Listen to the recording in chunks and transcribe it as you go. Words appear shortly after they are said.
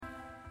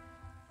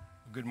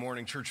Good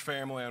morning, church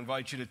family. I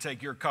invite you to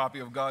take your copy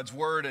of God's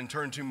Word and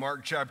turn to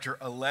Mark chapter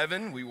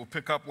 11. We will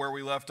pick up where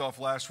we left off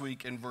last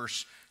week in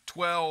verse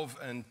 12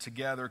 and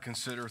together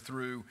consider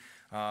through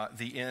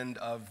the end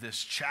of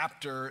this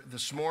chapter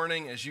this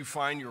morning. As you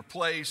find your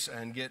place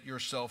and get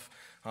yourself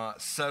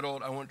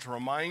settled, I want to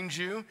remind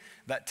you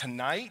that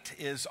tonight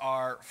is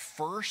our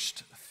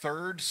first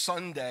third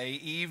Sunday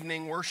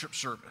evening worship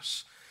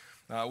service.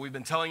 We've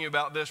been telling you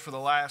about this for the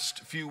last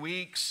few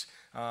weeks.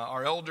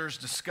 Our elders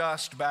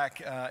discussed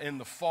back in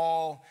the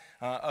fall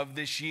of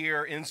this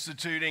year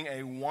instituting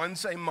a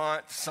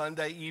once-a-month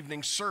Sunday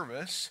evening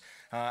service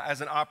as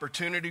an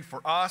opportunity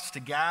for us to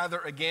gather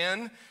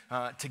again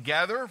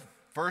together,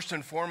 first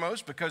and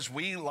foremost, because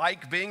we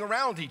like being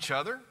around each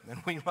other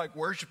and we like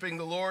worshiping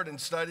the Lord and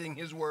studying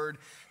His Word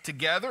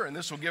together, and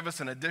this will give us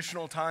an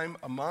additional time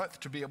a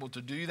month to be able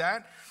to do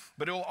that.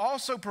 But it will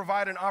also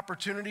provide an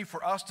opportunity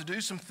for us to do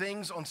some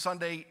things on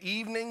Sunday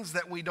evenings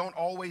that we don't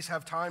always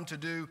have time to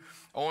do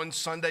on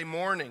Sunday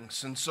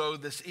mornings. And so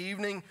this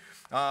evening,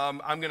 I'm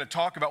going to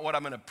talk about what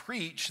I'm going to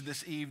preach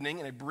this evening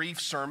in a brief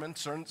sermon.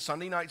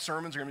 Sunday night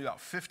sermons are going to be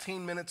about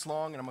 15 minutes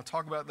long, and I'm going to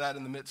talk about that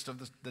in the midst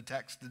of the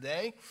text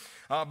today.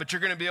 But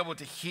you're going to be able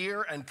to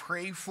hear and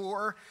pray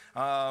for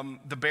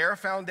the Bear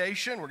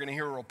Foundation. We're going to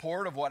hear a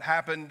report of what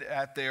happened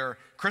at their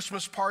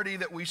Christmas party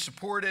that we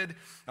supported.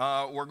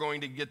 We're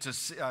going to get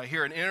to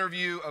hear an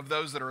interview of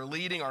those that are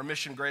leading our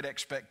Mission Great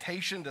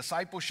Expectation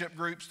discipleship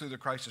groups through the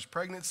Crisis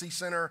Pregnancy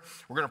Center.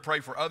 We're going to pray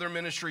for other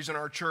ministries in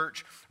our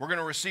church. We're going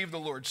to receive the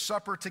Lord's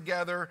Supper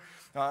together.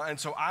 And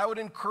so I would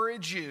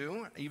encourage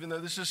you, even though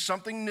this is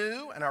something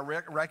new, and I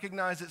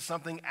recognize it's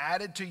something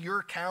added to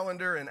your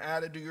calendar and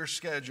added to your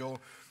schedule,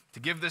 to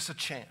give this a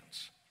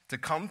chance, to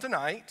come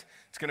tonight.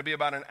 It's going to be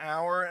about an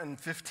hour and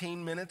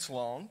 15 minutes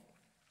long.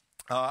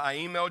 I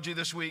emailed you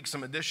this week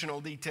some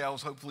additional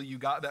details. Hopefully you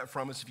got that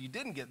from us. If you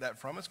didn't get that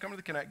from us, come to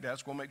the Connect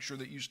desk. We'll make sure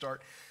that you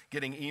start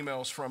getting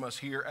emails from us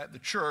here at the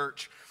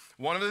church.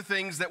 One of the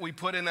things that we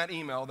put in that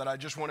email that I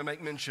just want to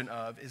make mention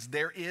of is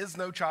there is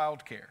no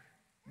child care.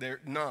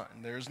 None.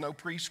 There is no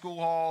preschool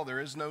hall. There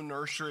is no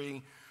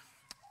nursery.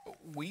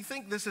 We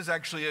think this is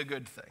actually a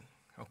good thing.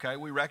 Okay,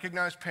 we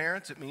recognize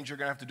parents. It means you're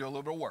going to have to do a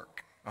little bit of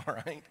work, all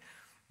right?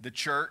 The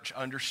church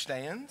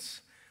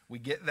understands. We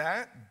get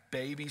that.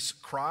 Babies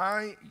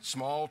cry,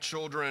 small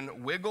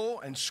children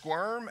wiggle and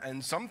squirm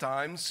and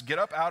sometimes get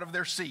up out of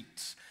their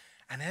seats,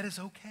 and that is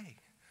okay.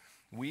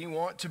 We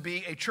want to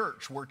be a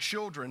church where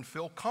children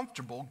feel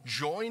comfortable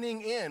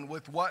joining in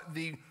with what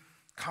the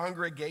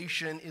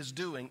congregation is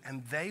doing,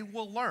 and they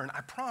will learn.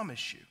 I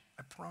promise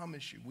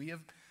you. We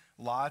have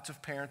lots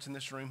of parents in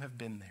this room have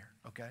been there,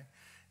 okay?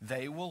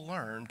 They will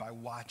learn by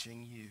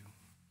watching you.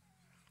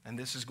 And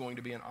this is going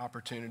to be an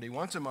opportunity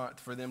once a month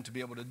for them to be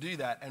able to do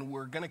that. And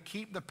we're going to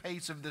keep the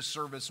pace of this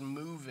service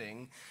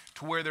moving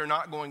to where they're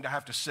not going to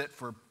have to sit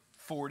for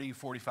 40,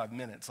 45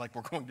 minutes like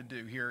we're going to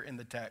do here in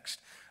the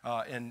text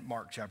in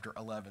Mark chapter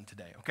 11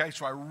 today. Okay,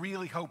 so I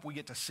really hope we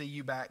get to see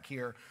you back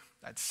here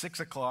at 6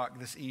 o'clock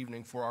this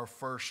evening for our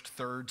first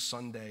third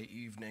Sunday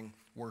evening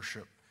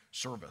worship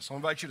service. I'll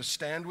invite you to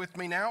stand with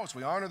me now as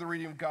we honor the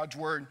reading of God's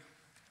Word.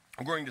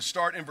 I'm going to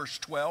start in verse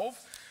 12.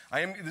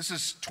 This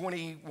is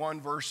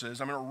 21 verses.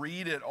 I'm going to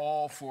read it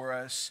all for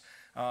us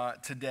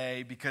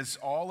today because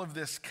all of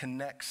this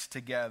connects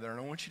together. And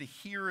I want you to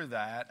hear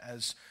that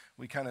as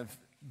we kind of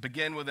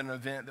begin with an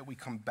event that we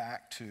come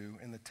back to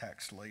in the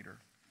text later.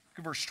 Look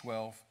at verse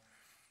 12.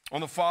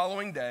 On the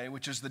following day,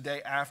 which is the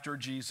day after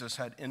Jesus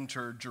had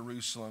entered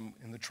Jerusalem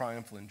in the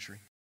triumphal entry,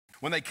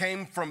 when they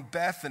came from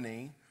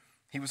Bethany,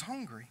 he was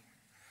hungry.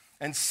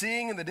 And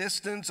seeing in the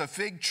distance a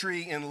fig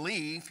tree in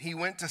leaf, he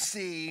went to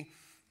see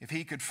if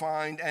he could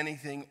find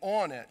anything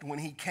on it. When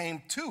he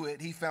came to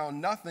it, he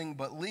found nothing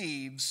but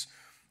leaves,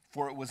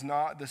 for it was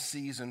not the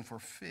season for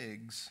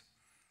figs.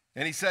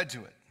 And he said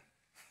to it,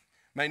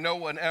 "May no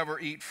one ever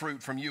eat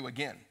fruit from you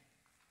again."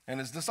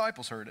 And his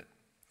disciples heard it.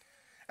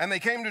 And they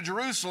came to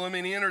Jerusalem,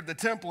 and he entered the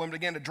temple and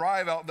began to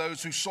drive out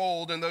those who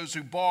sold and those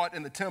who bought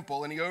in the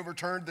temple. And he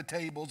overturned the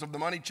tables of the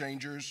money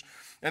changers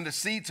and the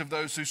seats of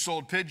those who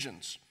sold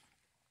pigeons.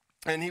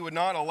 And he would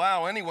not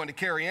allow anyone to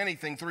carry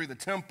anything through the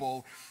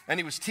temple.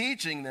 And he was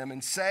teaching them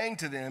and saying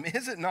to them,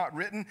 "Is it not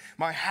written,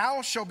 'My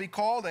house shall be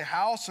called a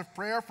house of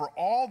prayer for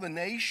all the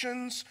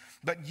nations'?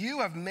 But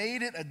you have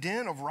made it a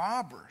den of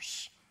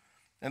robbers."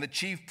 And the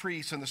chief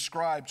priests and the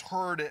scribes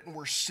heard it and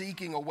were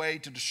seeking a way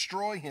to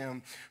destroy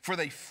him, for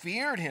they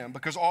feared him,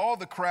 because all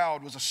the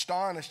crowd was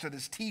astonished at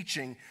his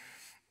teaching.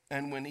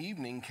 And when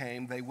evening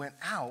came, they went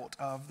out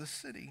of the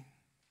city.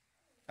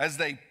 As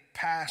they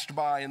passed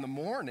by in the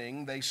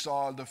morning, they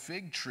saw the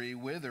fig tree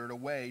withered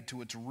away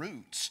to its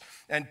roots.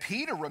 And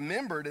Peter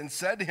remembered and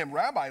said to him,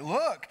 "Rabbi,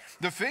 look,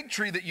 the fig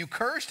tree that you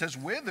cursed has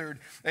withered."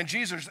 And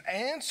Jesus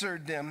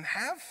answered them,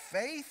 "Have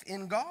faith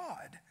in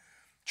God.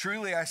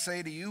 Truly I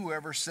say to you,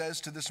 whoever says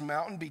to this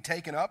mountain, 'Be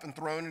taken up and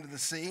thrown into the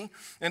sea,'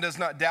 and does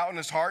not doubt in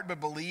his heart, but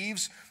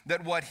believes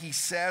that what he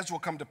says will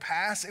come to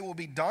pass, it will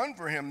be done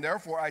for him.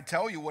 Therefore I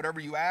tell you, whatever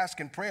you ask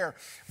in prayer,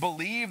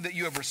 believe that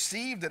you have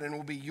received it and it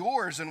will be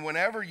yours. And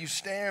whenever you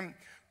stand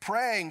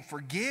praying,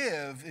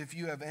 forgive if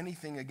you have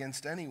anything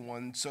against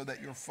anyone, so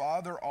that your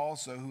Father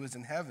also who is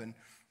in heaven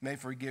may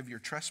forgive your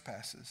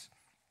trespasses.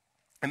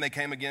 And they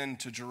came again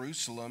to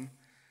Jerusalem.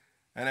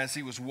 And as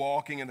he was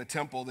walking in the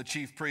temple, the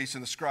chief priests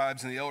and the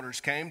scribes and the elders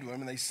came to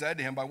him, and they said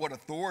to him, by what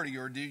authority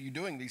are you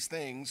doing these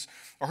things?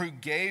 Or who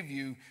gave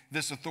you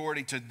this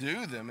authority to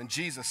do them? And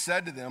Jesus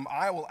said to them,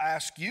 I will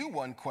ask you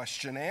one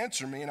question.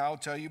 Answer me, and I will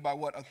tell you by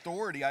what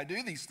authority I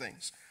do these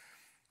things.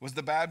 Was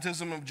the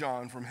baptism of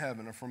John from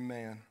heaven or from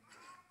man?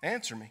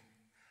 Answer me.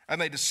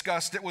 And they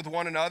discussed it with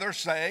one another,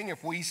 saying,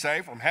 if we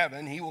say from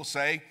heaven, he will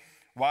say,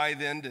 why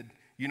then did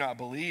you not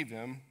believe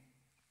him?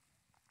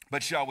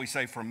 But shall we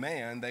say from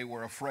man? They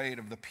were afraid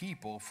of the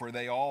people, for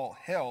they all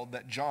held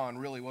that John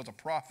really was a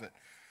prophet.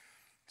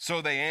 So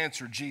they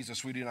answered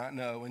Jesus, we do not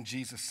know. And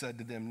Jesus said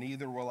to them,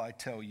 neither will I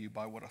tell you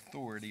by what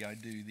authority I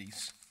do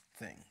these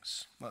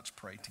things. Let's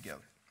pray together.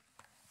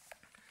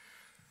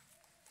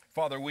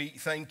 Father, we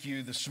thank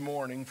you this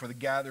morning for the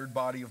gathered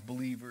body of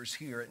believers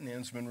here at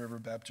Nansemond River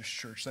Baptist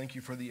Church. Thank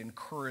you for the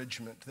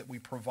encouragement that we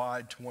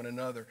provide to one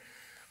another.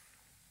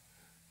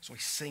 So we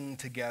sing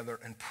together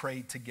and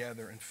pray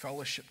together and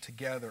fellowship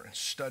together and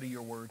study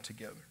your word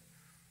together.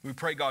 We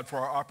pray, God, for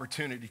our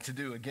opportunity to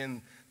do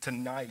again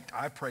tonight.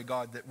 I pray,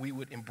 God, that we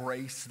would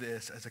embrace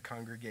this as a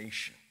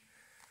congregation,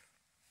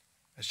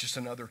 as just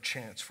another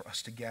chance for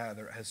us to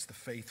gather as the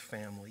faith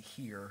family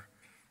here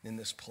in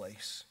this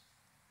place.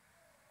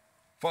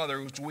 Father,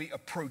 as we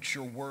approach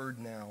your word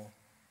now,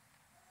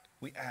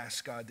 we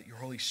ask, God, that your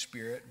Holy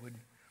Spirit would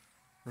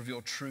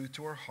reveal truth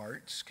to our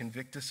hearts,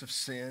 convict us of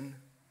sin,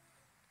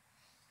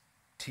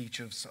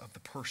 teach us of the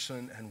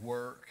person and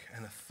work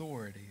and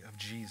authority of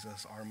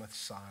Jesus, our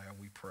Messiah,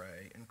 we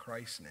pray. In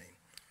Christ's name,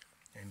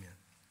 amen.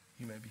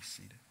 You may be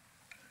seated.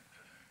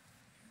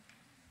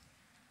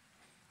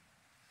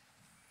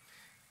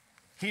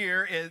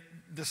 Here in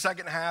the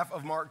second half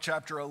of Mark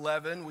chapter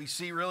 11, we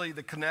see really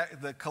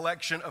the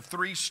collection of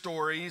three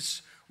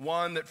stories,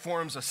 one that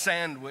forms a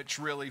sandwich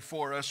really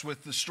for us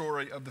with the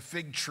story of the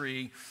fig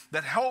tree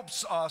that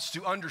helps us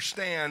to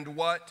understand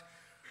why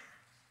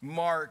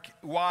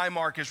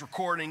Mark is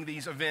recording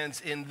these events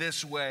in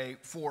this way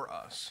for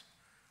us.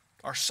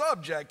 Our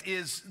subject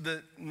is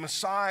the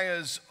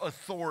Messiah's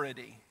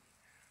authority.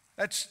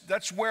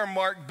 That's where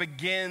Mark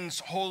begins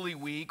Holy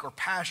Week or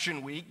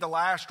Passion Week, the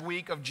last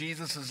week of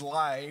Jesus'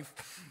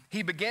 life.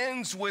 He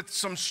begins with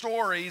some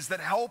stories that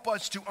help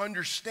us to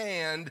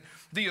understand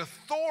the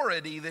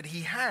authority that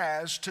he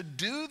has to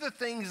do the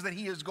things that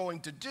he is going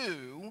to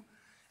do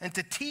and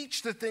to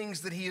teach the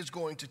things that he is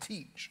going to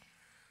teach.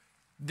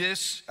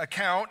 This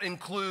account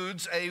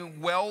includes a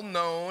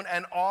well-known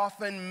and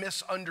often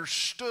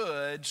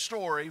misunderstood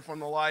story from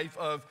the life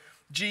of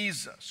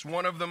Jesus.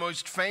 One of the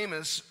most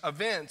famous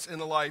events in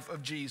the life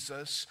of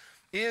Jesus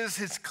is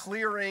his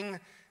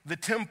clearing the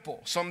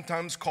temple,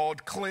 sometimes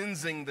called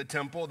cleansing the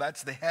temple.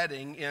 That's the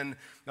heading in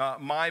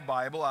my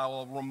Bible. I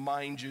will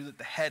remind you that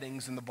the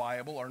headings in the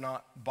Bible are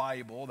not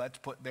Bible. That's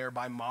put there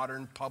by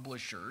modern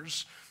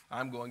publishers.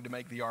 I'm going to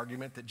make the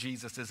argument that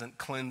Jesus isn't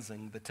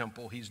cleansing the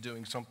temple. He's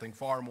doing something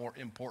far more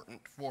important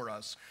for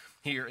us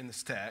here in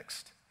this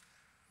text.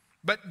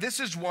 But this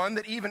is one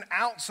that even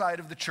outside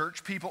of the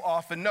church, people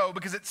often know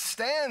because it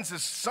stands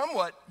as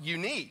somewhat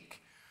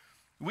unique.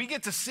 We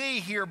get to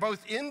see here,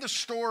 both in the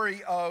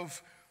story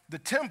of the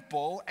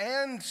temple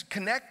and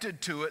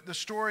connected to it, the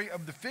story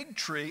of the fig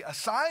tree, a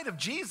side of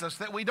Jesus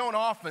that we don't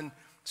often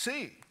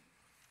see.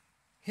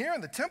 Here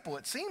in the temple,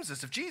 it seems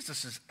as if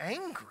Jesus is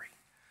angry.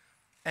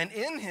 And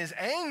in his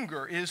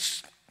anger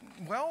is,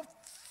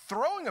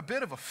 throwing a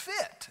bit of a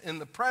fit in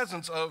the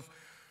presence of,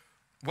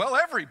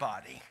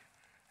 everybody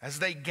as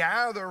they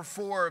gather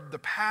for the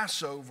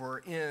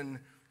Passover in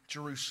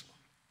Jerusalem.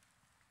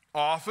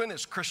 Often,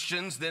 as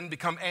Christians then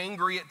become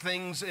angry at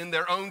things in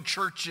their own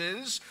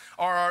churches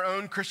or our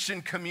own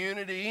Christian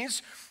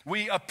communities,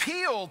 we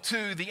appeal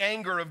to the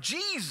anger of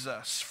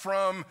Jesus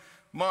from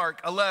Mark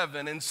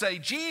 11 and say,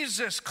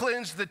 Jesus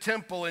cleansed the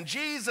temple and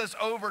Jesus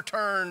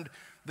overturned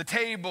the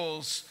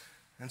tables,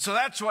 and so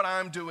that's what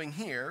I'm doing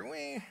here.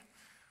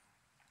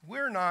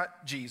 We're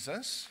not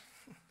Jesus,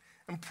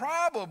 and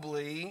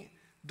probably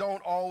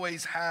don't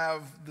always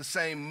have the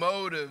same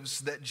motives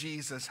that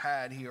Jesus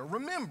had here.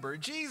 Remember,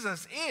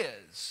 Jesus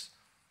is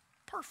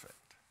perfect,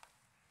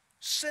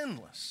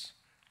 sinless,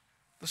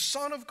 the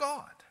Son of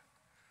God.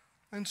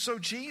 And so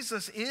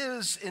Jesus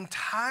is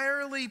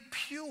entirely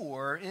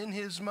pure in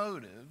his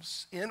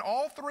motives in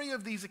all three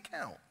of these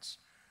accounts.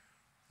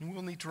 And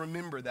we'll need to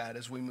remember that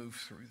as we move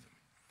through them.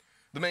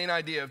 The main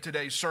idea of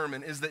today's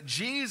sermon is that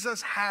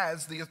Jesus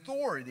has the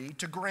authority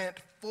to grant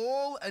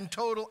full and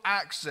total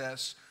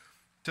access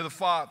to the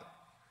Father,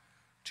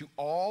 to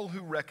all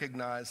who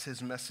recognize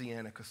his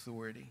messianic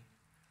authority.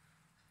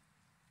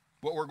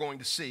 What we're going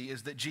to see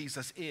is that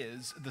Jesus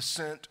is the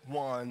sent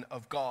one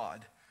of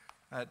God.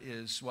 That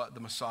is what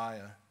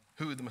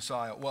who the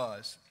Messiah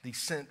was, the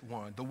sent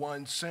one, the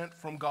one sent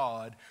from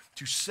God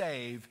to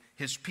save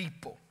his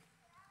people.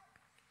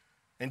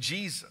 And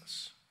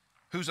Jesus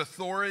whose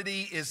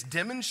authority is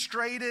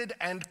demonstrated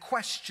and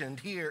questioned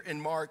here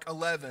in Mark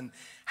 11,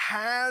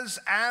 has,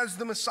 as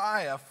the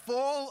Messiah,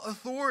 full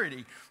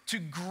authority to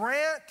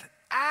grant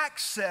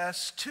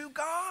access to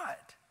God,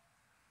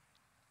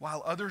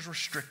 while others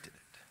restricted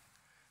it.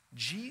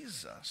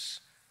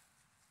 Jesus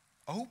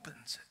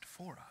opens it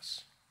for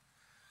us.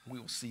 We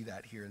will see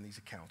that here in these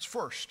accounts.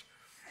 First,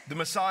 the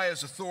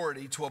Messiah's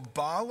authority to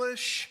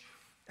abolish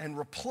and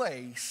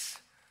replace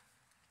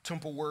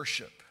temple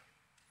worship.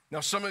 Now,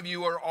 some of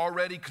you are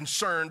already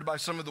concerned by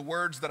some of the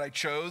words that I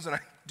chose, and I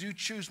do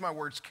choose my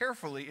words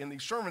carefully in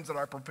these sermons that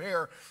I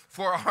prepare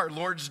for our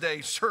Lord's Day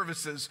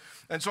services.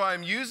 And so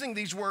I'm using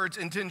these words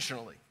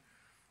intentionally.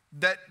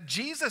 That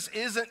Jesus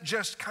isn't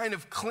just kind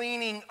of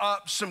cleaning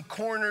up some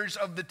corners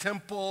of the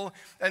temple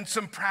and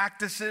some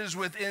practices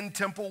within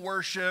temple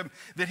worship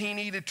that he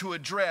needed to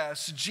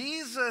address.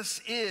 Jesus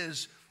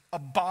is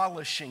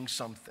abolishing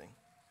something.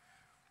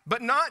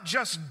 But not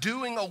just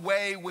doing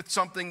away with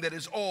something that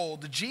is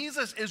old.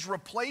 Jesus is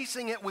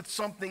replacing it with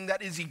something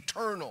that is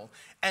eternal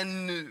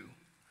and new.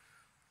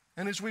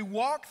 And as we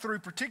walk through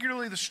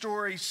particularly the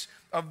stories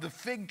of the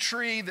fig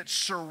tree that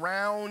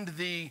surround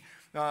the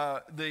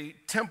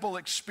temple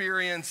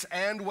experience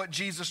and what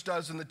Jesus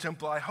does in the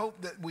temple, I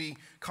hope that we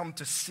come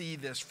to see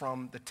this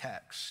from the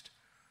text.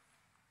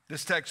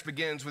 This text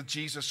begins with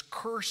Jesus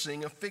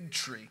cursing a fig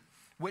tree,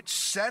 which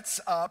sets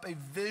up a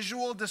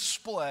visual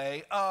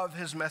display of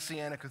his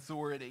messianic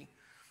authority.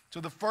 So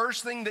the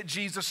first thing that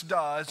Jesus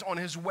does on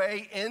his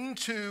way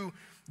into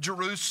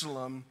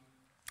Jerusalem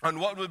on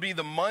what would be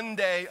the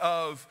Monday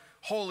of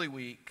Holy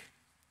Week,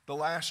 the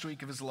last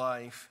week of his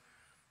life,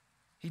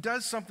 he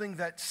does something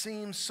that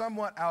seems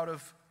somewhat out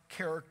of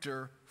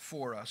character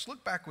for us.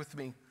 Look back with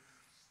me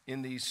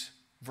in these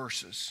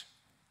verses.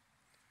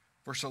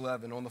 Verse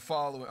 11,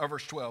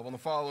 verse 12, on the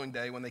following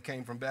day when they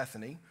came from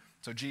Bethany,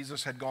 so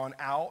Jesus had gone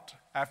out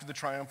after the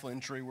triumphal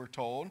entry, we're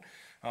told,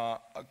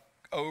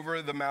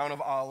 over the Mount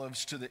of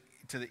Olives to the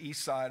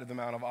east side of the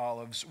Mount of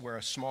Olives, where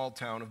a small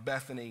town of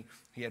Bethany,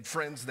 he had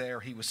friends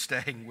there he was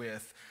staying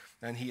with.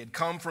 And he had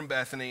come from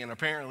Bethany, and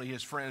apparently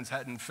his friends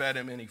hadn't fed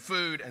him any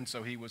food, and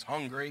so he was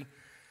hungry.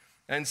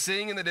 And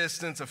seeing in the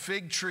distance a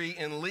fig tree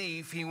in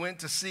leaf, he went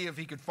to see if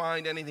he could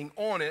find anything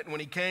on it. And when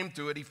he came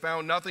to it, he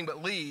found nothing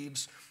but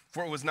leaves,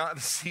 for it was not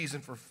the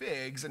season for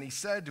figs. And he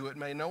said to it,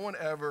 "May no one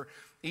ever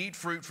eat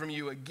fruit from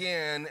you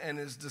again." And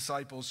his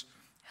disciples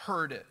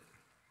heard it.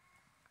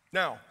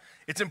 Now,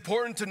 it's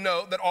important to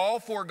note that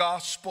all four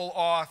gospel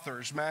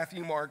authors,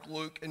 Matthew, Mark,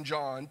 Luke, and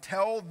John,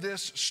 tell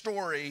this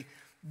story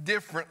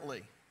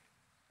differently.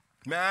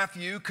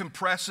 Matthew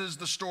compresses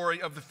the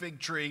story of the fig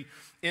tree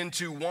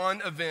into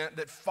one event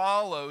that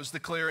follows the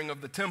clearing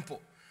of the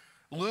temple.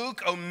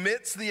 Luke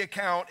omits the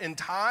account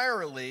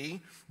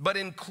entirely, but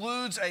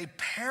includes a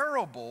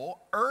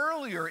parable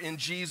earlier in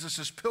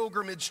Jesus'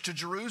 pilgrimage to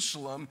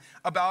Jerusalem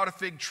about a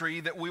fig tree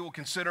that we will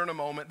consider in a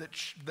moment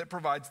that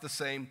provides the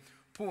same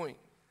point.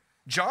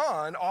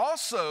 John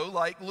also,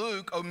 like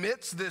Luke,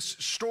 omits this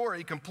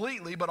story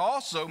completely, but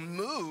also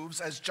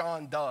moves as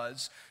John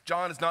does.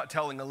 John is not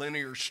telling a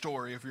linear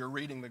story. If you're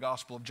reading the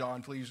Gospel of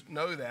John, please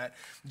know that.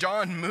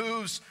 John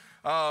moves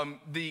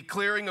the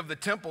clearing of the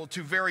temple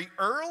to very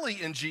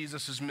early in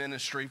Jesus'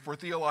 ministry for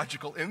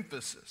theological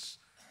emphasis.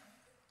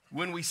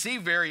 When we see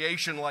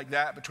variation like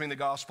that between the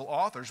gospel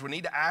authors, we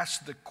need to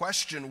ask the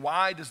question,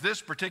 why does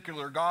this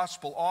particular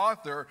gospel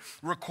author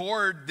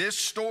record this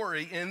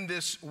story in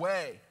this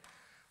way?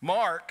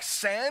 Mark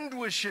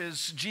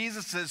sandwiches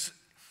Jesus'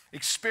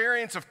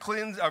 experience of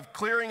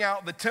clearing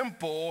out the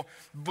temple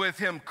with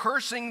him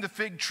cursing the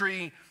fig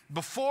tree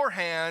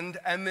beforehand,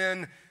 and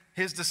then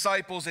his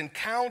disciples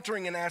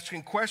encountering and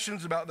asking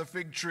questions about the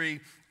fig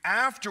tree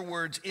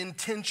afterwards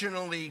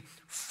intentionally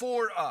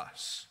for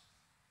us,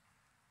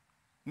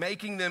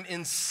 making them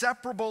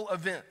inseparable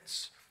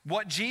events.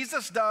 What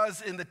Jesus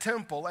does in the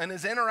temple and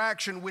his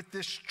interaction with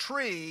this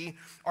tree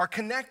are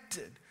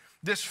connected.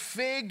 This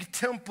fig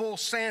temple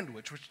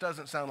sandwich, which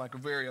doesn't sound like a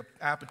very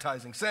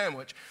appetizing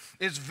sandwich,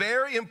 is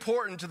very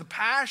important to the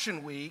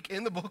Passion Week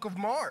in the book of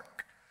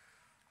Mark.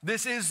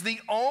 This is the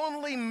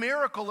only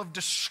miracle of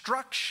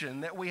destruction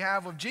that we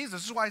have of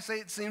Jesus. This is why I say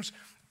it seems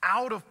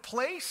out of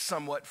place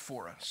somewhat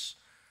for us.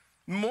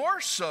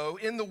 More so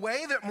in the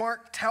way that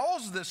Mark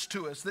tells this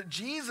to us, that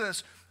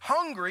Jesus,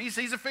 hungry,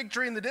 sees a fig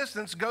tree in the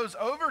distance, goes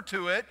over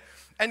to it,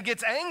 and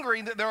gets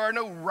angry that there are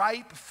no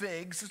ripe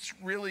figs. It's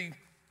really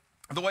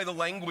the way the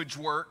language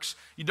works.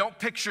 You don't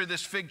picture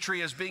this fig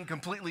tree as being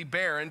completely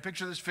barren.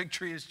 Picture this fig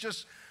tree as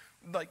just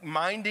like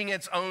minding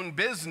its own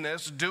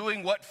business,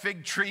 doing what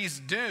fig trees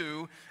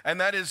do,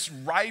 and that is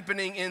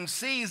ripening in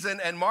season.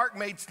 And Mark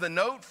makes the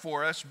note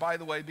for us, by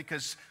the way,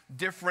 because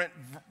different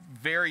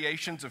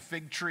variations of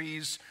fig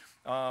trees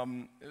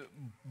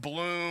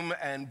bloom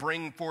and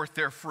bring forth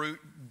their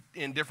fruit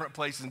in different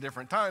places and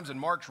different times. And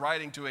Mark's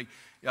writing to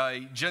a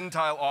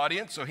Gentile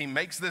audience, so he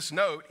makes this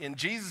note. In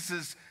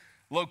Jesus's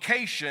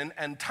location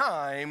and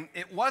time,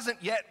 it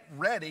wasn't yet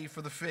ready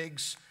for the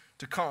figs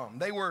to come.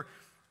 They were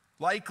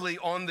likely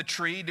on the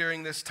tree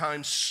during this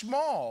time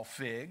small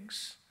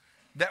figs,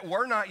 that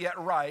were not yet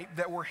ripe,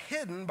 that were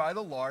hidden by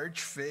the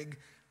large fig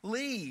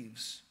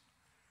leaves.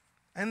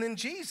 And then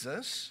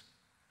Jesus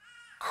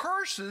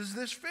curses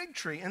this fig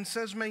tree and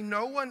says, may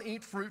no one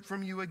eat fruit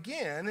from you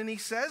again. And he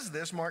says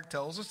this, Mark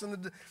tells us,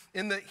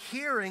 in the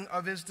hearing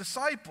of his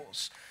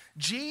disciples.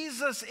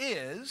 Jesus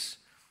is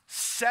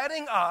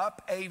setting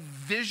up a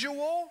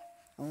visual,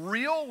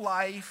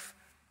 real-life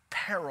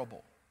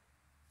parable.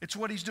 It's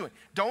what he's doing.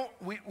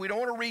 We don't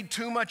want to read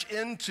too much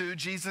into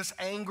Jesus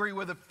angry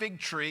with a fig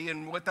tree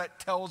and what that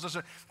tells us.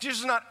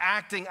 Jesus is not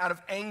acting out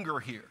of anger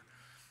here.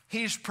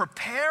 He's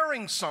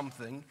preparing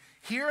something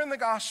here in the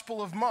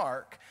Gospel of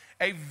Mark,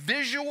 a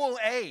visual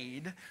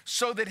aid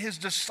so that his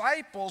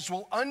disciples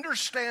will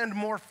understand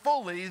more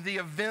fully the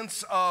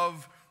events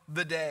of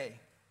the day.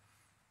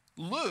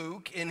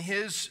 Luke, in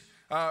his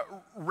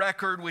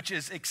record, which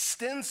is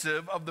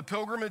extensive, of the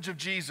pilgrimage of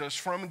Jesus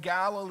from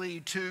Galilee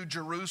to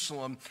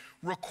Jerusalem,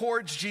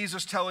 records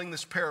Jesus telling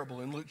this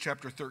parable in Luke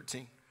chapter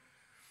 13.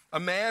 A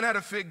man had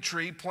a fig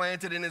tree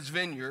planted in his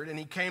vineyard, and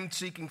he came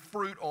seeking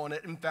fruit on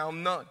it and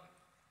found none.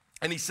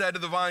 And he said to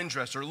the vine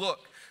dresser,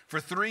 look,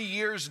 for 3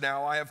 years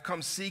now I have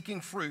come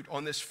seeking fruit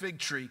on this fig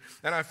tree,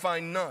 and I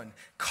find none.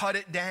 Cut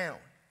it down.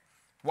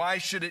 Why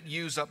should it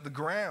use up the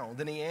ground?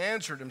 And he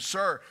answered him,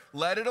 sir,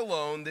 let it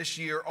alone this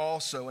year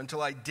also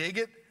until I dig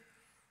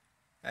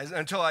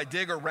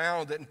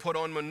around it and put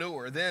on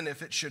manure. Then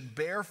if it should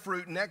bear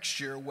fruit next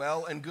year,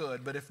 well and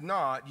good. But if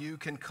not, you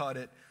can cut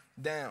it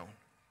down.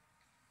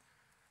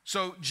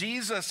 So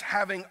Jesus,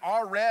 having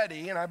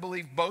already, and I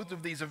believe both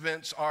of these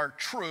events are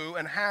true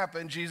and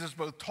happened, Jesus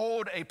both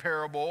told a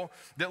parable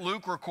that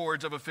Luke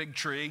records of a fig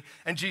tree,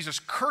 and Jesus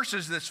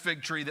curses this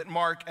fig tree that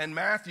Mark and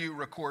Matthew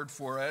record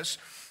for us.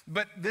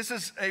 But this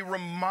is a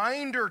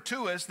reminder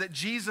to us that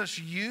Jesus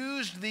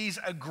used these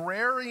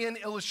agrarian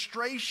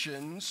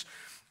illustrations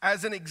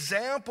as an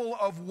example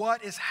of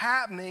what is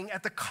happening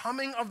at the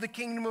coming of the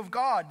kingdom of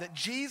God, that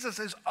Jesus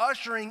is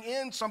ushering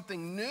in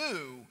something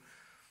new.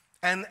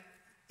 And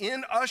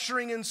in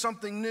ushering in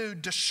something new,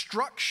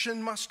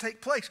 destruction must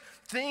take place.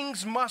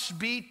 Things must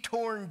be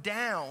torn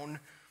down,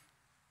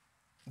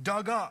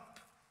 dug up,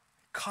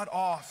 cut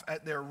off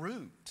at their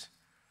root.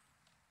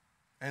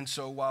 And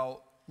so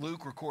while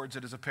Luke records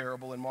it as a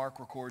parable and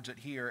Mark records it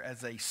here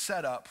as a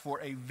setup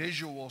for a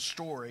visual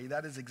story,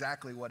 that is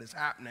exactly what is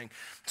happening.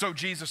 So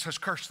Jesus has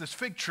cursed this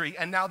fig tree,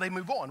 and now they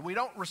move on. We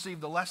don't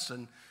receive the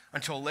lesson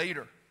until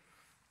later.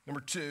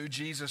 Number 2,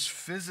 Jesus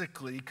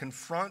physically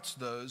confronts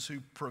those who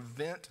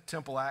prevent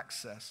temple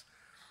access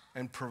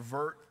and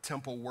pervert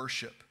temple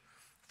worship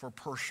for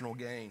personal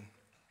gain.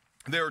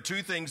 There are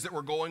 2 things that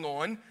were going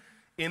on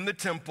in the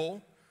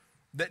temple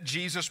that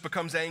Jesus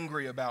becomes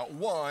angry about.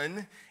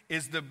 One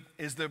is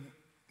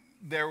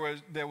there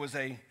was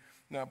a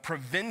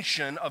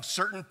prevention of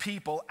certain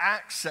people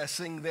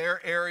accessing their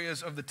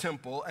areas of the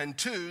temple, and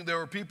 2, there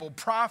were people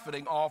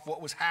profiting off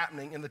what was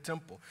happening in the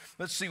temple.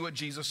 Let's see what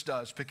Jesus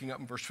does, picking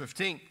up in verse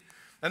 15.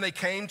 And they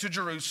came to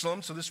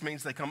Jerusalem, so this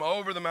means they come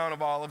over the Mount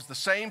of Olives, the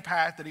same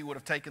path that he would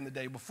have taken the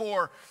day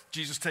before.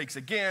 Jesus takes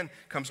again,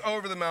 comes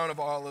over the Mount of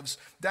Olives,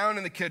 down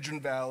in the Kidron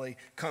Valley,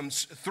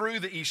 comes through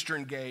the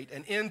eastern gate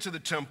and into the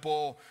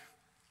temple,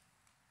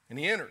 and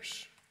he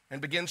enters and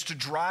begins to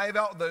drive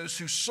out those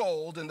who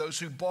sold and those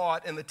who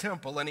bought in the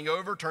temple. And he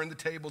overturned the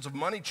tables of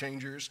money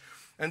changers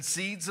and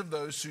seats of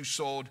those who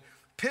sold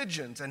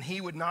pigeons. And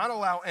he would not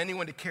allow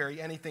anyone to carry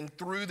anything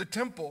through the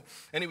temple.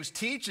 And he was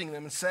teaching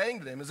them and saying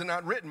to them, is it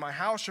not written, my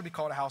house shall be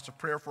called a house of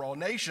prayer for all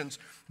nations,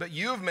 but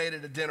you have made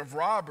it a den of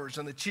robbers.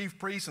 And the chief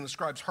priests and the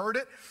scribes heard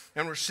it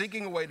and were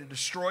seeking a way to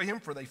destroy him,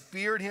 for they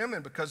feared him,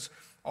 and because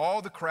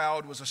all the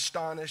crowd was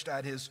astonished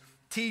at his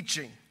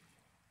teaching.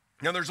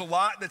 Now, there's a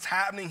lot that's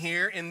happening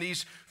here in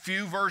these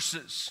few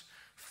verses.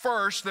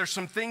 First, there's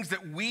some things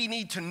that we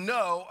need to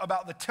know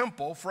about the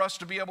temple for us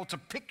to be able to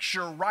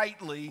picture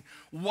rightly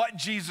what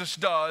Jesus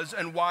does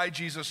and why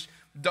Jesus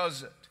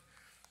does it.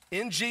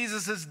 In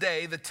Jesus'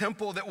 day, the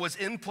temple that was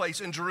in place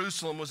in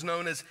Jerusalem was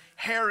known as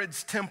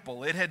Herod's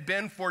temple. It had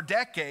been for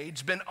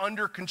decades been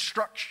under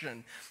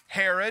construction.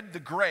 Herod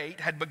the Great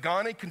had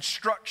begun a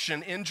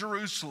construction in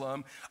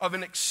Jerusalem of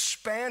an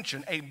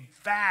expansion, a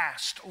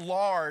vast,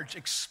 large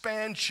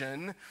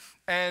expansion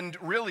and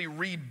really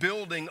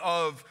rebuilding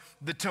of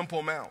the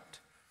Temple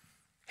Mount.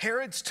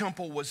 Herod's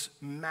temple was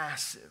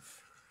massive.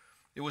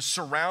 It was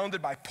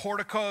surrounded by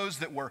porticos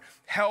that were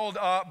held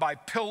up by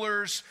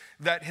pillars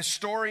that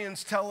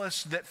historians tell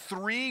us that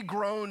 3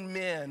 grown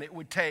men it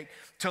would take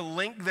to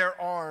link their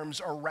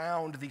arms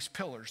around these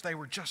pillars. They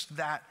were just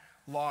that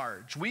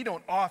large. We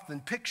don't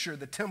often picture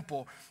the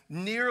temple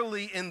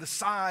nearly in the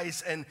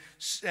size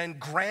and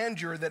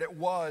grandeur that it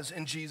was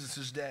in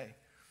Jesus' day.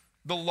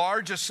 The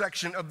largest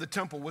section of the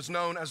temple was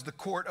known as the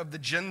court of the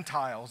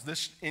Gentiles.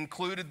 This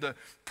included the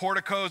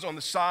porticos on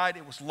the side.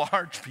 It was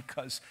large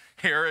because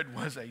Herod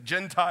was a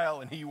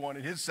Gentile and he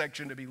wanted his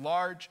section to be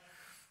large.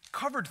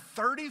 Covered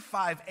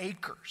 35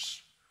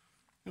 acres.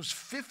 It was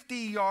 50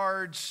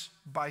 yards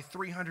by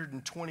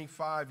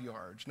 325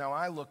 yards. Now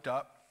I looked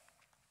up,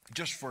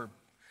 just for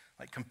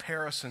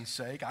comparison's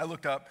sake, I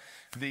looked up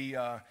the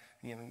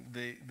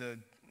the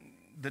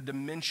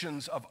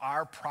dimensions of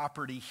our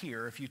property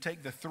here, if you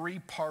take the 3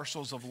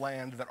 parcels of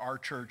land that our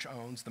church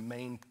owns, the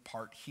main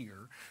part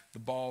here, the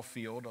ball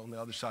field on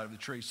the other side of the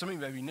trees. Some of you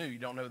maybe knew, you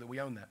don't know that we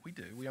own that. We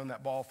do. We own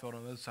that ball field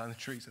on the other side of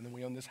the trees, and then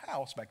we own this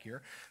house back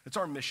here. It's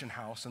our mission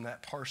house, and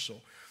that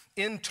parcel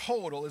in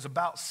total is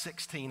about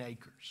 16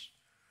 acres.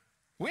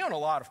 We own a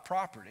lot of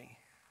property,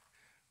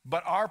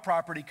 but our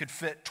property could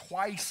fit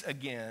twice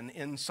again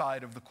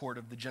inside of the court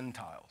of the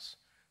Gentiles.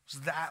 It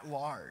was that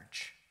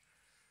large.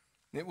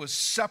 It was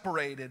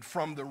separated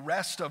from the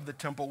rest of the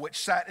temple, which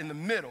sat in the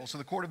middle. So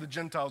the court of the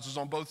Gentiles was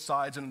on both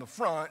sides and in the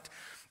front.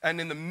 And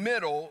in the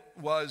middle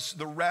was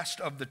the rest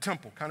of the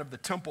temple, kind of the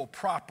temple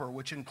proper,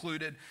 which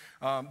included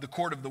the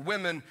court of the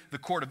women, the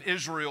court of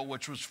Israel,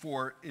 which was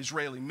for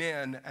Israeli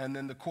men, and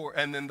then the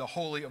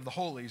Holy of the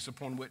Holies,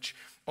 upon which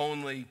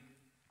only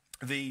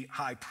the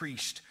high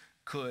priest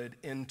could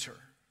enter.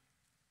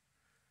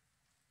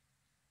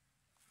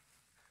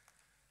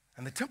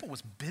 And the temple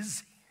was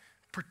busy.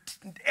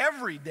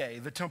 Every day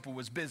the temple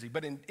was busy,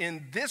 but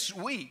in this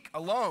week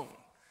alone,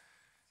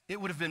 it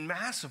would have been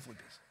massively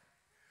busy.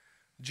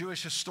 A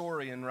Jewish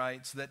historian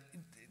writes that,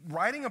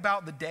 writing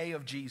about the day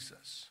of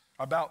Jesus,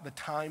 about the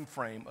time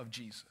frame of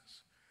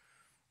Jesus,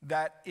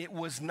 that it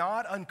was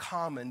not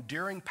uncommon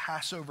during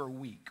Passover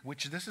week,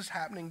 which this is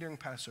happening during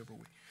Passover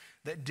week,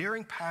 that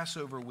during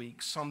Passover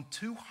week, some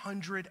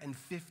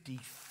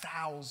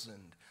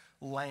 250,000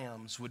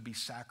 lambs would be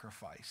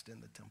sacrificed in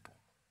the temple.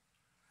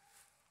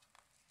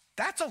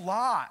 That's a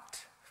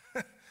lot.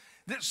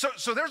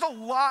 So there's a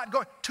lot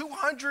going,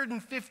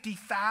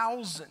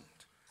 250,000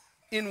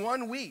 in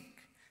 1 week.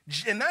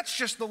 And that's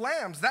just the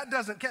lambs. That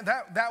doesn't count.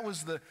 That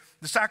was the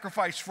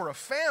sacrifice for a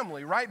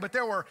family, right? But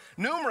there were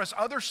numerous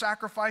other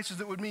sacrifices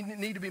that would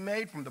need to be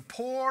made from the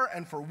poor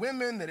and for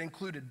women that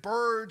included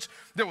birds.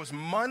 There was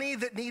money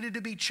that needed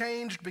to be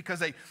changed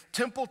because a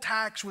temple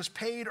tax was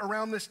paid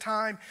around this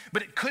time,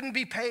 but it couldn't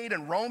be paid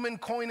in Roman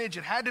coinage.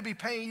 It had to be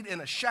paid in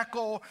a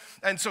shekel.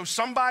 And so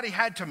somebody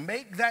had to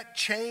make that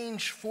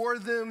change for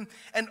them.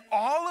 And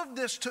all of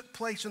this took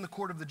place in the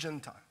court of the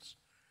Gentiles.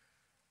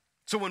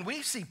 So when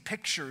we see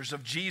pictures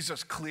of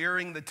Jesus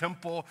clearing the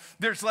temple,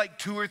 there's like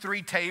 2 or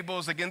 3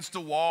 tables against the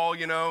wall,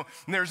 and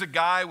there's a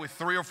guy with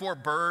 3 or 4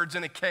 birds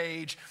in a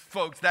cage.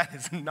 Folks, that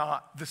is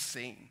not the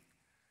scene.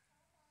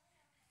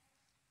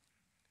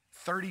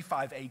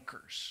 35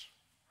 acres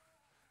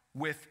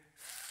with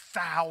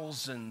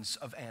thousands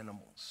of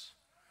animals,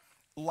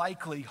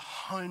 likely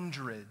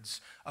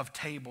hundreds of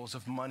tables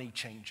of money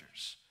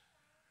changers.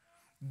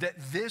 That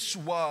this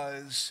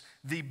was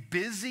the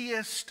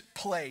busiest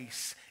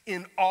place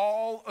in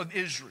all of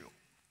Israel.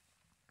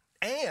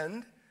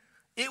 And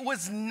it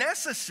was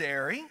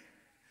necessary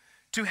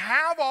to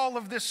have all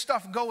of this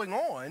stuff going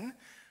on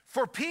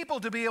for people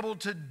to be able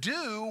to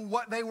do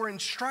what they were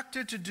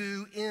instructed to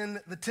do in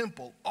the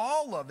temple.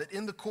 All of it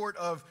in the court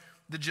of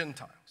the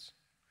Gentiles.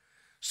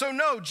 So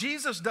no,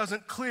 Jesus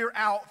doesn't clear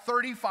out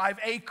 35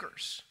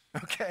 acres,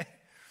 okay?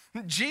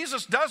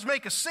 Jesus does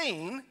make a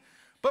scene,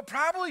 but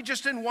probably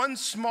just in one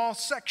small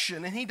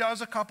section, and he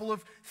does a couple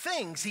of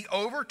things. He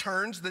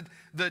overturns the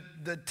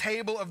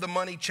table of the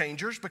money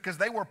changers because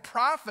they were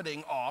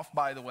profiting off,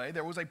 by the way.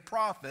 There was a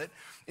profit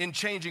in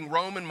changing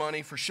Roman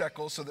money for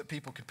shekels so that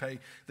people could pay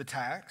the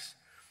tax.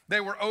 He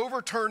was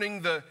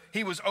overturning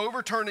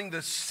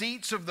the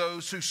seats of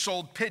those who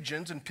sold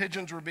pigeons, and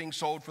pigeons were being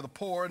sold for the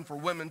poor and for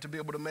women to be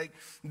able to make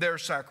their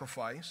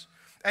sacrifice.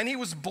 And he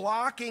was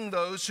blocking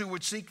those who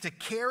would seek to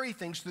carry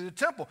things through the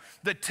temple.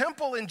 The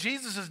temple in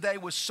Jesus' day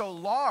was so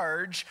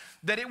large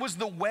that it was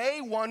the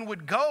way one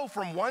would go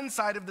from one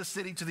side of the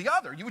city to the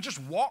other. You would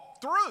just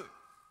walk through.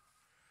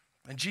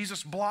 And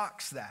Jesus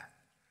blocks that.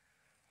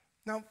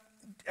 Now,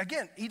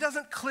 again, he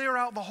doesn't clear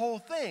out the whole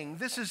thing.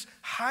 This is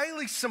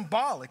highly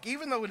symbolic.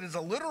 Even though it is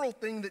a literal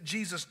thing that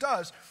Jesus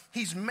does,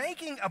 he's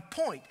making a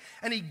point,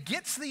 and he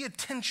gets the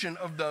attention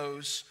of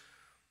those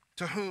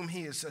to whom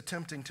he is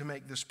attempting to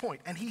make this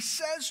point. And he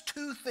says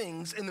 2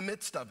 things in the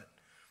midst of it.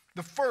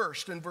 The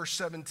first, in verse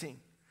 17,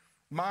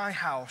 my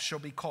house shall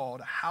be called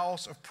a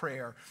house of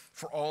prayer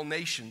for all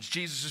nations.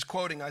 Jesus is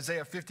quoting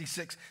Isaiah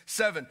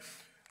 56:7,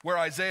 where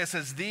Isaiah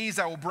says, these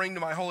I will bring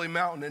to my holy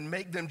mountain and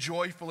make them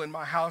joyful in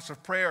my house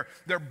of prayer.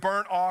 Their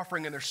burnt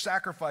offering and their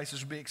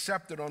sacrifices will be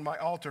accepted on my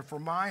altar, for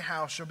my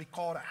house shall be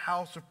called a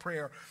house of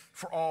prayer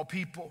for all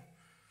people.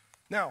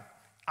 Now,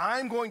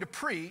 I'm going to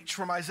preach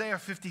from Isaiah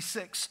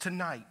 56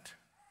 tonight.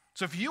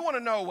 So if you want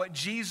to know what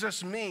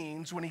Jesus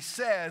means when he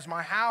says,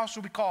 my house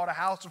will be called a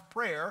house of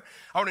prayer,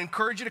 I would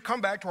encourage you to come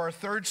back to our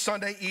 3rd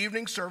Sunday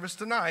evening service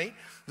tonight.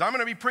 I'm going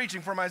to be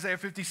preaching from Isaiah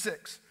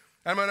 56.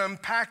 I'm going to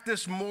unpack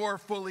this more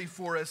fully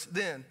for us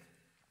then.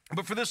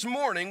 But for this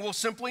morning, we'll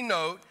simply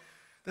note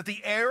that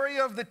the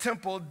area of the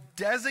temple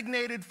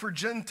designated for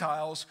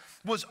Gentiles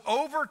was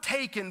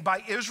overtaken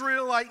by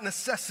Israelite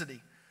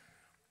necessity.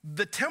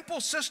 The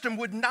temple system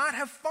would not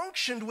have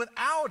functioned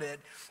without it,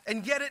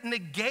 and yet it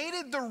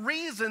negated the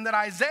reason that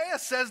Isaiah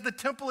says the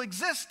temple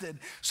existed,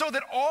 so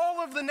that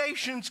all of the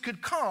nations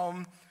could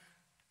come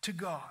to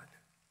God.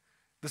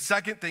 The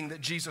second thing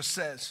that Jesus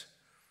says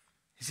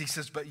He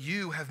says, but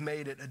you have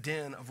made it a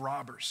den of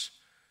robbers.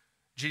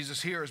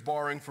 Jesus here is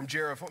borrowing from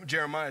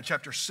Jeremiah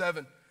chapter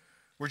 7,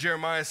 where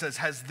Jeremiah says,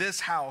 has this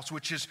house,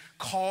 which is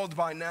called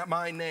by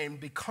my name,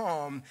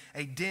 become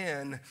a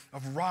den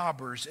of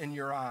robbers in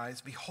your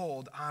eyes?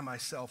 Behold, I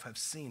myself have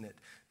seen it,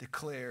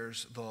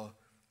 declares the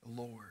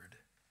Lord.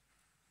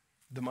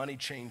 The money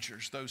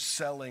changers, those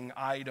selling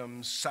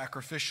items,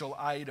 sacrificial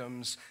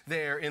items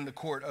there in the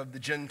court of the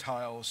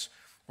Gentiles,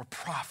 were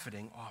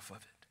profiting off of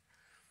it.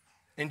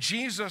 And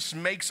Jesus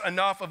makes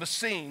enough of a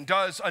scene,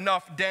 does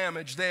enough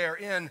damage there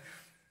in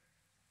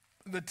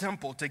the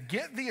temple to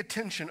get the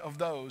attention of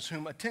those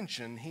whom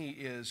attention he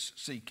is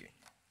seeking.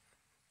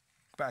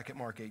 Back at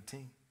Mark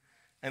 18.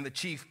 And the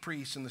chief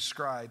priests and the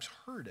scribes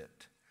heard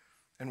it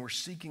and were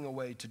seeking a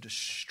way to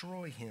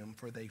destroy him,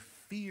 for they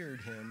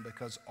feared him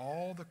because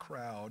all the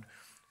crowd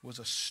was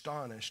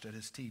astonished at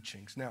his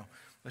teachings. Now,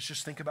 let's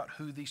just think about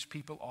who these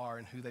people are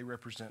and who they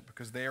represent,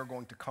 because they are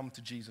going to come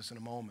to Jesus in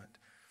a moment,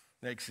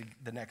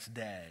 the next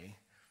day,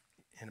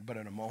 but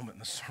in a moment in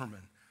the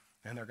sermon,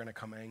 and they're going to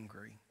come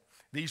angry.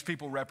 These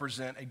people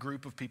represent a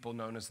group of people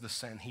known as the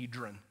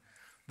Sanhedrin.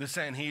 The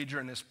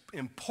Sanhedrin is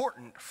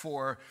important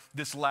for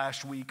this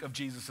last week of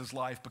Jesus'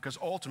 life, because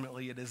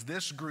ultimately it is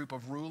this group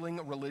of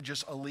ruling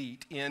religious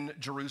elite in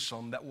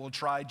Jerusalem that will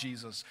try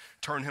Jesus,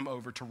 turn him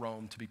over to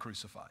Rome to be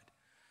crucified.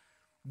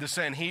 The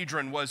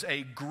Sanhedrin was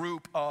a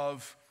group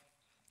of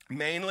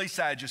mainly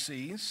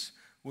Sadducees,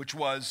 which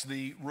was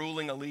the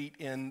ruling elite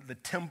in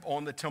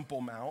on the Temple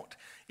Mount.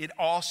 It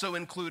also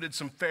included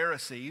some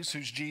Pharisees,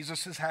 whose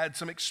Jesus has had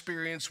some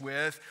experience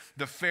with.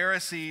 The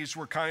Pharisees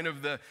were kind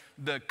of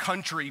the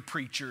country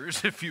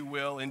preachers, if you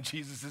will, in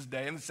Jesus'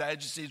 day, and the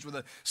Sadducees were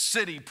the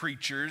city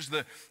preachers.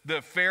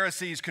 The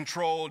Pharisees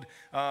controlled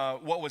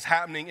what was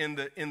happening in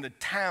the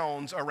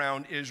towns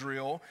around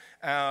Israel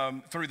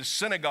through the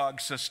synagogue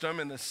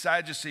system, and the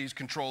Sadducees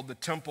controlled the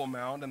Temple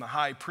Mount and the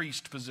high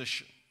priest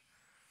position.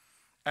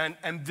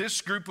 And this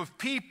group of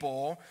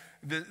people,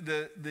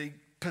 the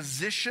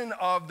position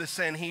of the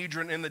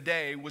Sanhedrin in the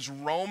day was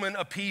Roman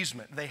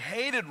appeasement. They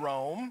hated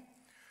Rome,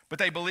 but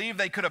they believed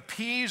they could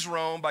appease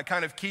Rome by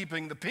kind of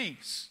keeping the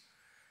peace.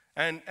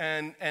 And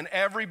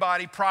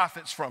everybody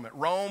profits from it.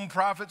 Rome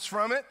profits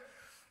from it,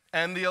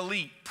 and the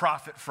elite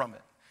profit from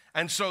it.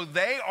 And so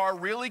they are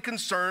really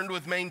concerned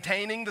with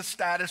maintaining the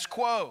status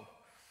quo.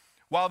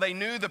 While they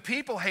knew the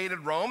people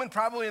hated Rome, and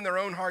probably in their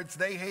own hearts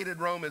they hated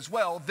Rome as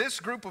well, this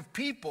group of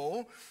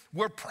people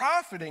were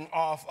profiting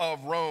off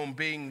of Rome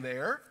being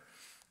there,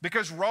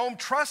 because Rome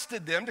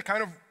trusted them to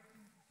kind of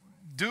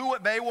do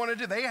what they wanted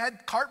to do. They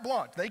had carte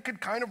blanche. They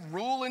could kind of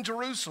rule in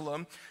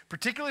Jerusalem,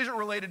 particularly as it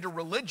related to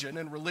religion,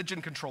 and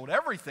religion controlled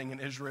everything in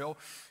Israel,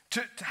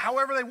 to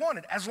however they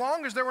wanted, as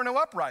long as there were no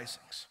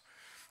uprisings.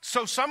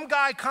 So some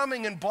guy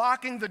coming and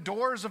blocking the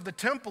doors of the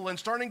temple and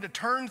starting to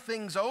turn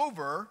things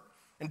over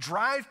and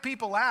drive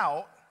people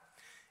out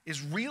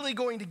is really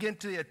going to get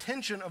the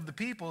attention of the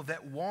people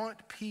that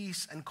want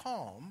peace and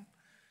calm,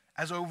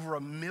 as over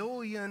 1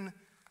 million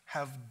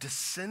have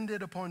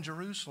descended upon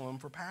Jerusalem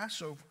for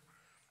Passover.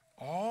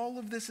 All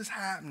of this is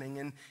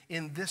happening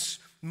in this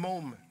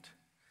moment.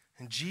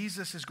 And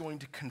Jesus is going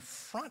to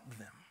confront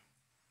them.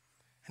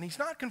 And he's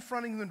not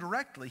confronting them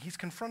directly. He's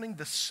confronting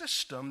the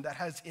system that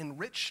has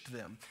enriched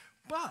them.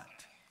 But,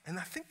 and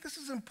I think this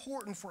is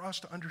important for us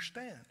to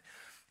understand,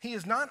 he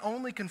is not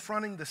only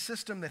confronting the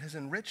system that has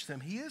enriched them,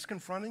 he is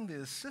confronting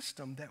the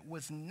system that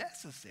was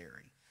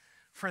necessary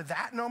for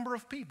that number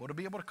of people to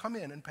be able to come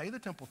in and pay the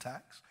temple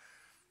tax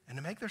and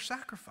to make their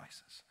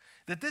sacrifices.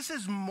 That this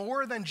is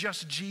more than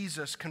just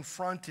Jesus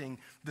confronting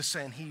the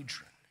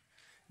Sanhedrin.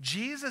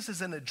 Jesus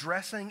is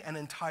addressing an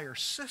entire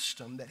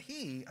system that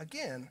he,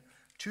 again,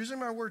 choosing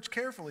my words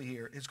carefully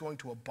here, is going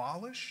to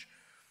abolish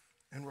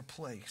and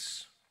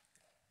replace.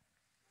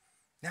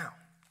 Now,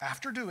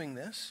 after doing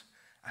this,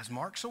 as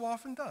Mark so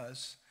often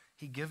does,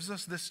 he gives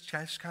us this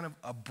kind of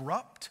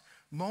abrupt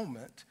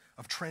moment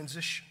of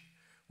transition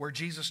where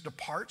Jesus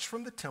departs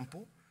from the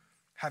temple,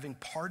 having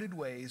parted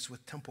ways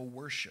with temple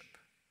worship.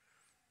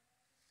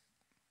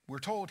 We're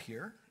told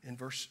here in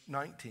verse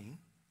 19,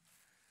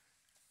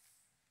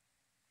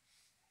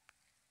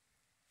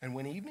 and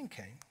when evening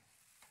came,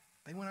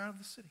 they went out of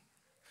the city.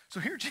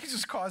 So here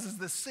Jesus causes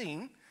this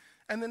scene,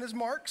 and then as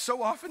Mark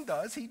so often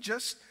does, he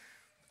just,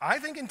 I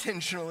think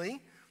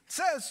intentionally,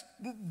 says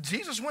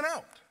Jesus went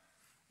out.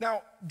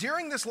 Now,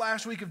 during this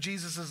last week of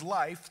Jesus'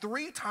 life,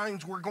 3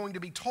 times we're going to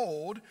be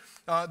told,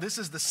 this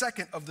is the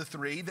second of the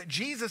 3, that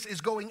Jesus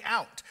is going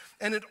out.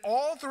 And at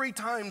all 3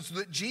 times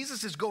that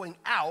Jesus is going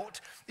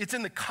out, it's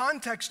in the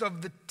context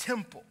of the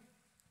temple.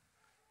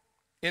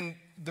 In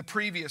the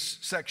previous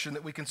section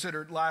that we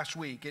considered last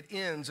week, it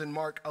ends in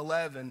Mark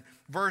 11,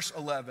 verse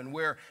 11,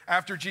 where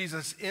after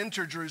Jesus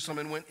entered Jerusalem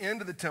and went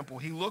into the temple,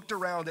 he looked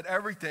around at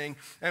everything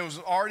and it was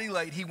already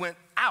late. He went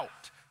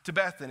out to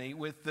Bethany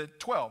with the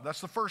 12. That's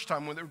the first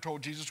time when they were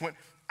told Jesus went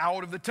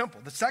out of the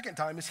temple. The second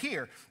time is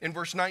here in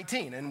verse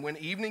 19. And when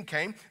evening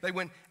came, they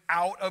went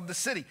out of the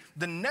city.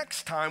 The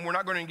next time we're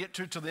not going to get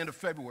to till the end of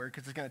February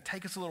because it's going to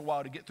take us a little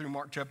while to get through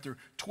Mark chapter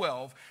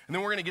 12. And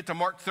then we're going to get to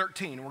Mark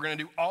 13. And we're going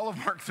to do all of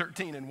Mark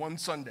 13 in one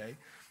Sunday,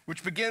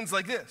 which begins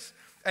like this.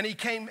 And he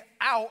came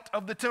out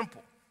of the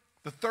temple.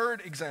 The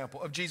third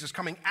example of Jesus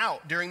coming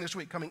out during this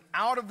week, coming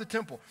out of the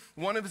temple.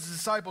 One of his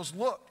disciples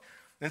looked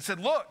and said,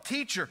 "Look,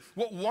 teacher,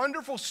 what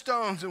wonderful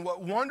stones and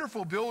what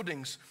wonderful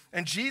buildings."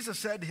 And Jesus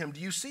said to him, "Do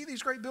you see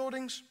these great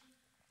buildings?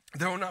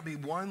 There will not be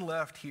one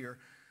left here,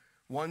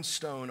 one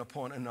stone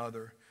upon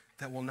another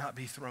that will not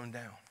be thrown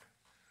down."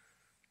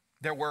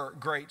 There were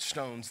great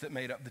stones that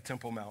made up the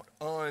Temple Mount,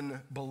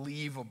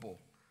 unbelievable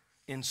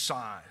in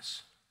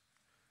size,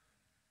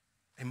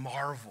 a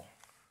marvel.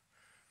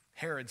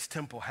 Herod's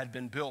temple had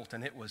been built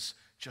and it was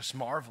just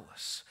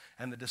marvelous.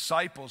 And the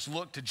disciples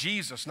looked to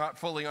Jesus, not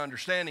fully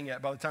understanding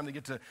it. By the time they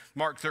get to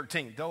Mark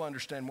 13, they'll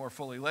understand more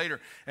fully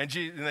later. And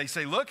they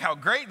say, "Look how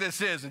great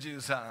this is." And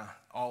Jesus said,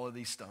 "All of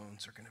these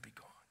stones are going to be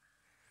gone."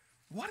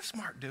 What is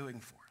Mark doing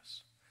for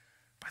us?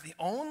 By the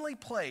only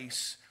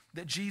place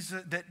that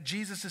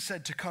Jesus is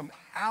said to come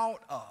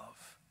out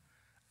of,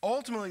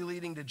 ultimately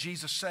leading to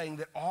Jesus saying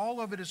that all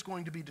of it is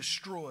going to be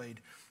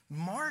destroyed,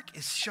 Mark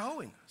is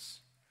showing us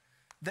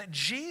that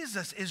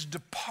Jesus is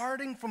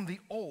departing from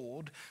the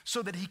old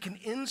so that he can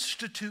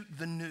institute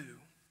the new.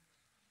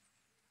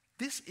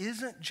 This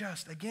isn't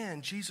just,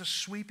 again, Jesus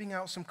sweeping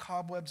out some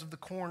cobwebs of the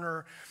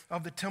corner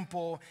of the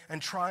temple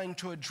and trying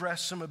to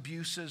address some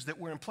abuses that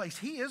were in place.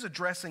 He is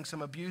addressing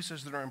some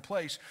abuses that are in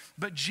place,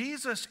 but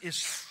Jesus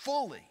is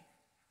fully,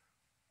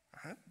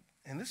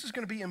 and this is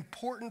going to be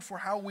important for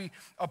how we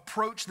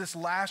approach this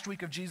last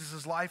week of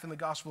Jesus' life in the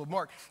Gospel of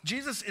Mark.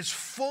 Jesus is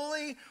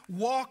fully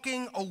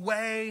walking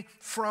away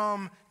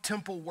from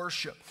temple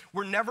worship.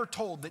 We're never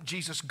told that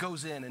Jesus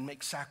goes in and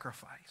makes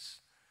sacrifice.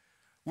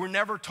 We're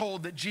never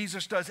told that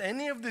Jesus does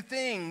any of the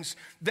things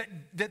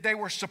that they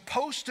were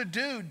supposed to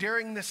do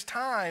during this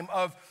time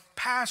of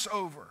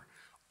Passover.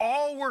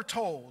 All we're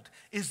told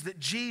is that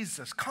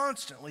Jesus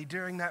constantly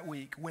during that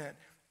week went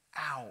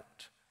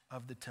out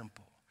of the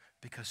temple,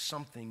 because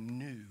something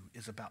new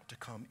is about to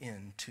come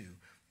into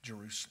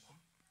Jerusalem.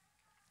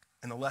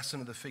 And the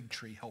lesson of the fig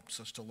tree helps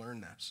us to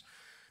learn this,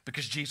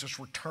 because Jesus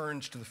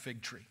returns to the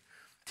fig tree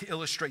to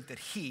illustrate that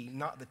he,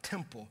 not the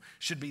temple,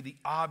 should be the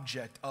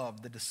object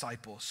of the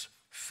disciples'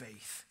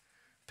 faith.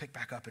 Pick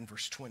back up in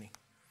verse 20.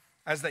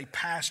 As they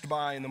passed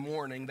by in the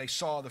morning, they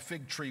saw the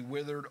fig tree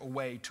withered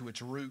away to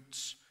its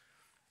roots.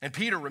 And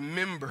Peter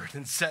remembered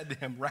and said to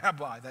him,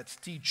 "Rabbi," that's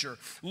teacher,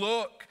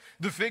 "look,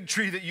 the fig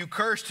tree that you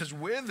cursed has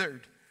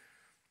withered."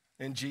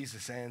 And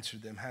Jesus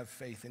answered them, "Have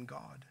faith in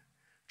God.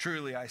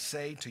 Truly I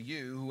say to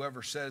you,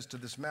 whoever says to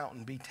this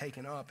mountain, 'Be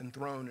taken up and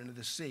thrown into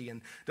the sea,'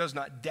 and does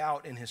not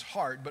doubt in his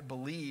heart, but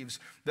believes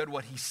that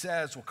what he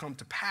says will come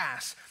to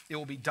pass, it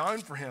will be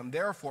done for him.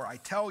 Therefore I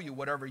tell you,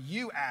 whatever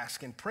you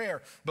ask in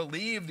prayer,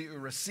 believe that you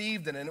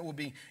received it, and it will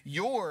be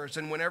yours.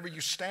 And whenever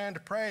you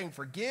stand praying,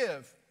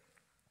 forgive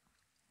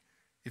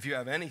if you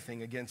have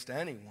anything against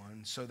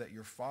anyone, so that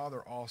your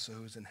Father also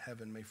who is in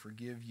heaven may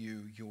forgive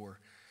you your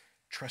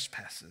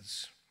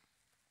trespasses."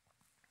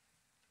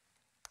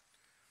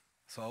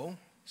 So,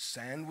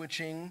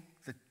 sandwiching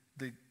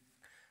the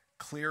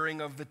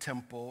clearing of the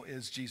temple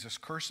is Jesus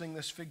cursing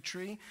this fig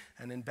tree.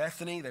 And in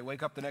Bethany, they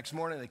wake up the next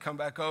morning, they come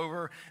back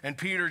over, and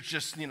Peter's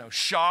just,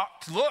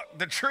 shocked. "Look,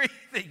 the tree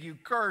that you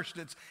cursed,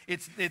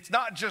 it's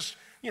not just,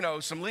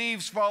 some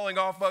leaves falling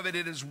off of it.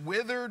 It is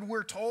withered,"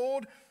 we're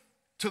told,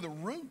 "to the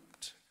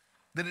root,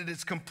 that it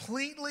is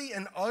completely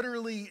and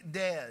utterly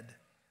dead."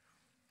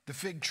 The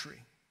fig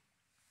tree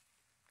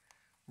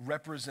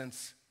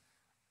represents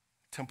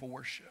temple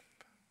worship.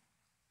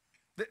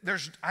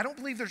 I don't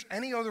believe there's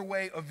any other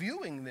way of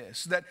viewing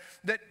this,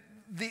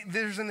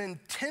 there's an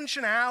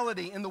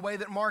intentionality in the way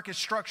that Mark is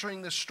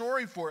structuring this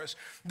story for us,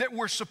 that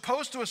we're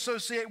supposed to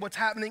associate what's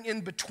happening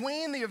in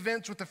between the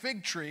events with the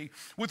fig tree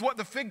with what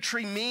the fig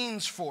tree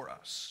means for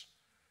us.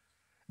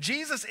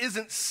 Jesus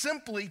isn't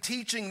simply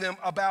teaching them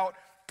about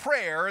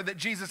prayer, that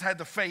Jesus had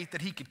the faith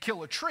that he could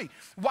kill a tree.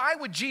 Why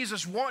would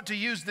Jesus want to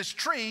use this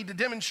tree to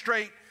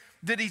demonstrate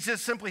that he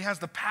just simply has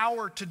the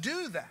power to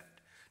do that?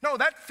 No,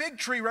 that fig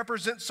tree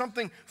represents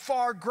something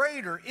far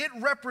greater. It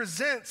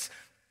represents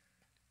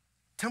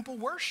temple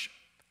worship.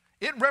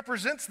 It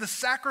represents the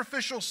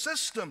sacrificial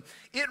system.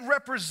 It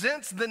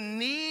represents the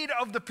need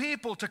of the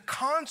people to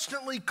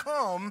constantly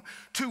come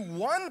to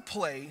one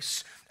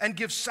place and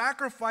give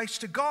sacrifice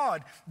to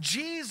God.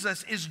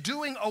 Jesus is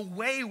doing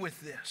away with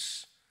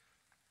this,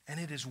 and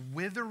it is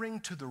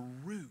withering to the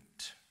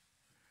root.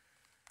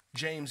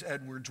 James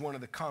Edwards, one of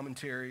the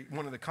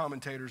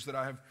commentators that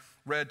I have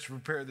read to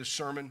prepare this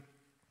sermon,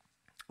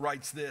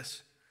 writes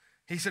this.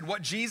 He said,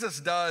 "What Jesus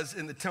does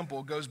in the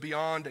temple goes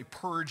beyond a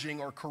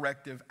purging or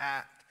corrective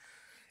act.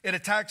 It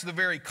attacks the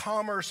very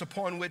commerce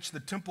upon which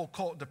the temple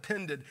cult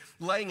depended,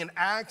 laying an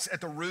axe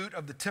at the root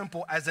of the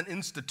temple as an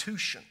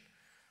institution.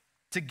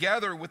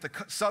 Together with the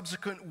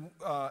subsequent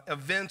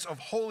events of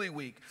Holy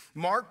Week,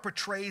 Mark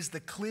portrays the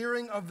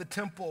clearing of the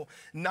temple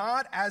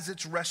not as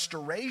its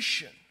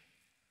restoration,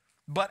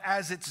 but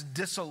as its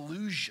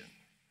dissolution.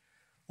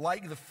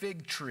 Like the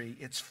fig tree,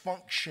 its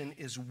function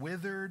is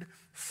withered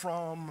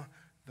from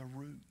the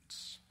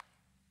roots.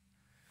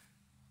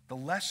 The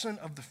lesson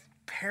of the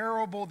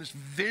parable, this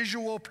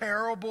visual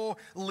parable,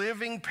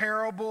 living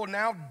parable,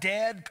 now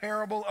dead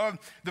parable of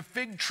the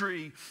fig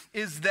tree,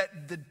 is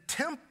that the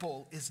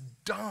temple is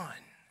done.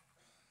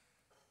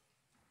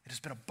 It has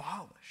been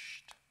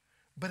abolished,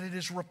 but it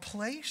is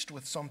replaced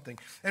with something.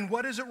 And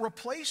what is it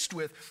replaced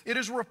with? It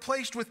is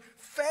replaced with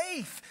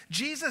faith.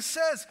 Jesus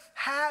says,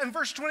 in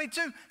verse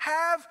 22,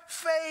 have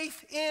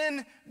faith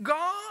in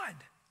God.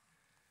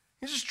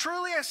 He says,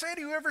 truly I say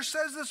to you, whoever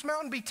says this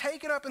mountain be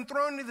taken up and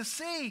thrown into the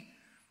sea,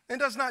 and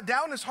does not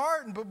doubt in his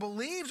heart, but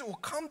believes it will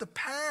come to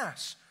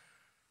pass.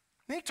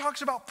 Then he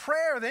talks about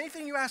prayer.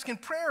 Anything you ask in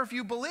prayer, if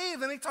you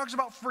believe, then he talks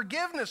about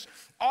forgiveness.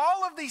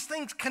 All of these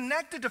things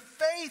connected to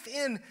faith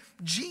in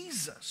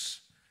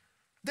Jesus.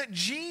 That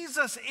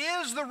Jesus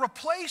is the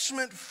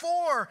replacement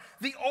for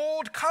the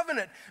old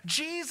covenant.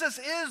 Jesus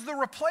is the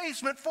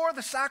replacement for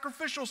the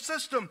sacrificial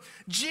system.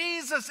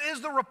 Jesus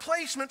is the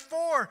replacement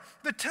for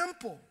the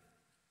temple.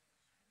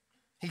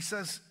 He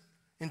says,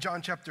 in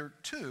John chapter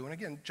 2, and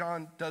again,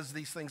 John does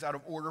these things out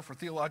of order for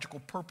theological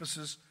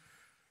purposes.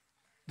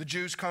 The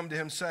Jews come to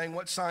him saying,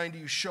 what sign do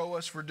you show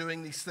us for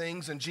doing these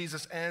things? And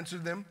Jesus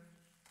answered them,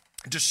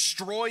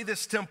 destroy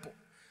this temple,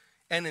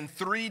 and in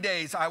 3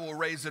 days I will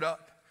raise it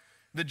up.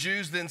 The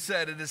Jews then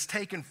said, it has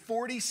taken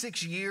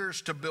 46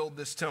 years to build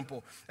this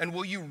temple, and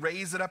will you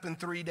raise it up in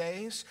 3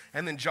 days?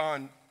 And then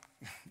John,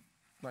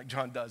 like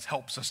John does,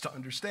 helps us to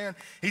understand.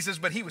 He says,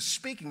 but he was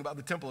speaking about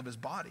the temple of his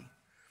body.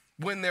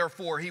 When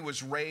therefore he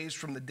was raised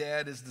from the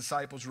dead, his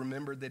disciples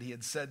remembered that he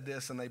had said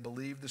this, and they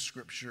believed the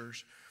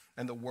scriptures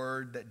and the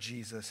word that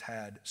Jesus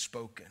had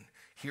spoken.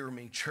 Hear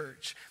me,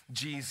 church.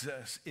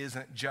 Jesus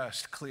isn't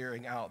just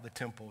clearing out the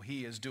temple.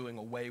 He is doing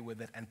away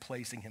with it and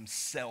placing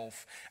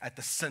himself at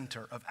the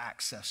center of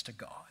access to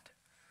God.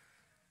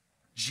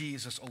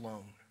 Jesus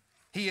alone.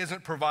 He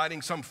isn't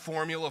providing some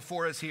formula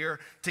for us here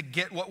to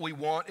get what we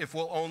want if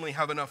we'll only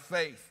have enough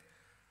faith.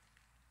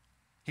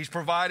 He's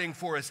providing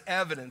for us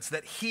evidence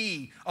that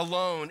he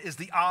alone is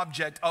the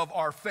object of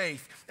our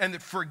faith, and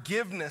that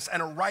forgiveness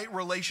and a right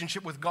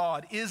relationship with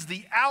God is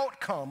the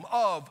outcome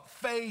of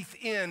faith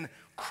in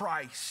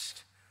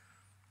Christ.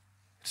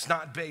 It's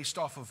not based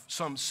off of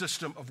some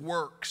system of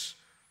works.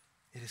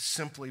 It is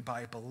simply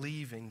by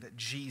believing that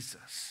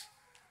Jesus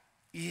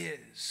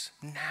is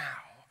now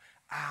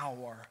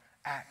our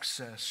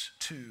access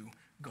to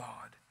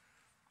God.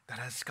 That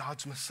as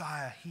God's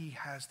Messiah, he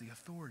has the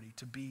authority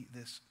to be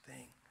this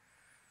thing.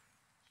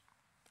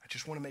 I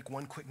just want to make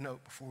one quick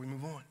note before we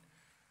move on.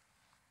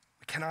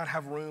 We cannot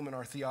have room in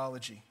our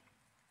theology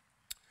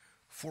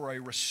for a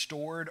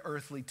restored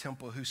earthly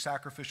temple whose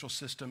sacrificial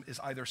system is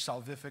either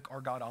salvific or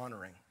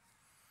God-honoring.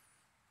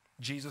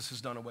 Jesus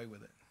has done away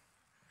with it.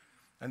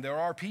 And there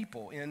are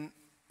people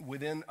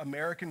within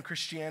American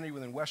Christianity,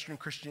 within Western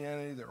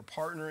Christianity, that are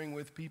partnering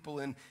with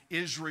people in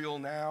Israel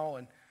now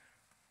and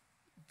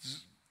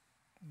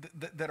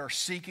that are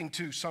seeking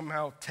to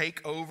somehow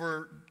take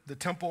over the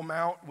Temple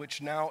Mount,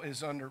 which now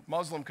is under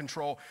Muslim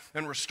control,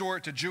 and restore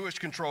it to Jewish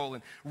control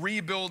and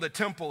rebuild a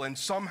temple and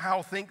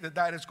somehow think that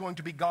that is going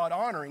to be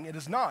God-honoring. It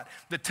is not.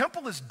 The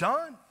temple is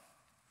done.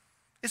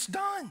 It's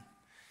done.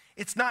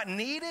 It's not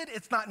needed,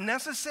 it's not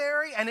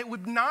necessary, and it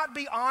would not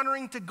be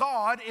honoring to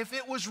God if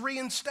it was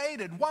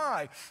reinstated.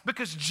 Why?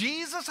 Because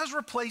Jesus has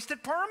replaced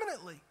it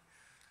permanently.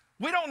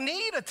 We don't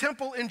need a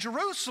temple in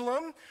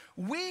Jerusalem.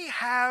 We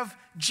have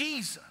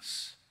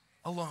Jesus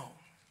alone.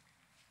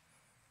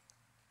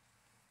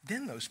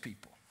 Then those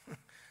people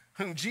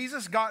whom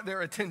Jesus got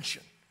their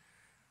attention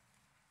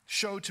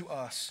show to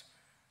us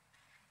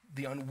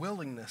the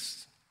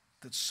unwillingness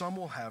that some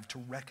will have to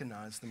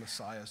recognize the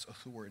Messiah's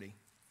authority.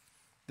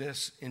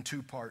 This in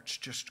two parts,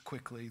 just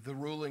quickly. The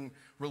ruling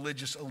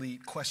religious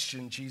elite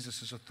questioned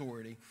Jesus'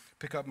 authority.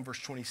 Pick up in verse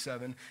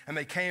 27. And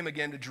they came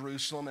again to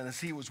Jerusalem, and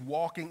as he was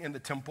walking in the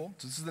temple,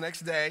 so this is the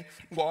next day,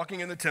 walking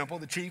in the temple,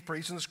 the chief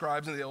priests and the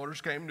scribes and the elders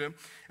came to him,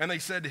 and they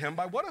said to him,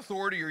 by what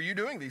authority are you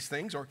doing these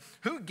things? Or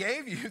who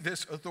gave you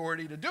this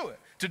authority to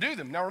do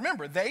them? Now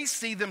remember, they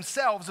see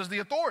themselves as the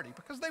authority,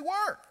 because they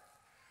were.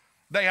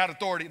 They had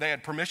authority. They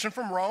had permission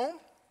from Rome.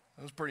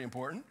 That was pretty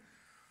important,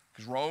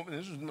 because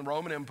this was in the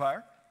Roman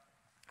Empire.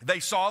 They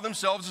saw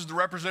themselves as the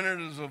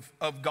representatives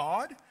of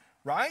God,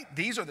 right?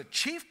 These are the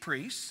chief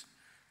priests,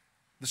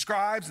 the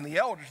scribes and the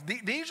elders.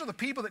 These are the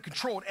people that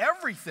controlled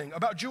everything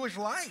about Jewish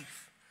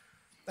life.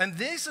 And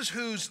this is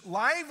whose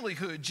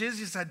livelihood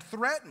Jesus had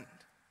threatened.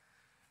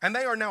 And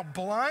they are now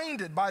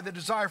blinded by the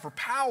desire for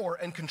power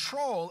and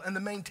control and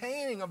the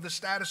maintaining of the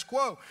status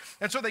quo.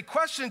 And so they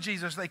question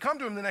Jesus. They come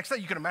to him the next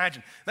day. You can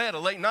imagine, they had a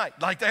late night.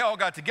 Like they all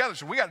got together.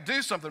 So we got to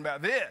do something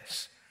about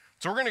this.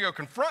 So we're going to go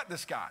confront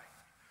this guy.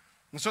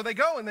 And so they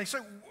go and they say,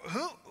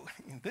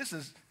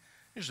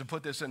 Just to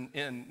put this in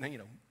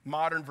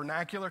modern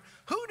vernacular,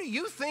 who do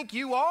you think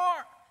you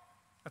are?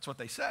 That's what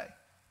they say.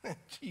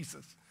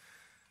 Jesus.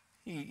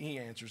 He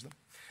answers them.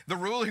 The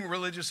ruling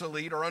religious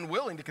elite are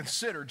unwilling to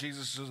consider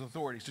Jesus'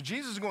 authority. So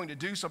Jesus is going to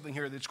do something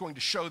here that's going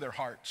to show their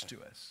hearts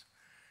to us.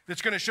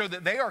 That's going to show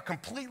that they are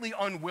completely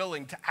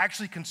unwilling to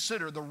actually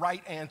consider the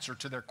right answer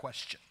to their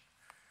question.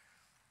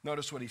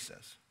 Notice what he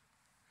says.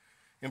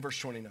 In verse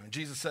 29,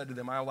 Jesus said to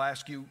them, I will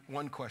ask you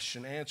one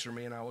question, answer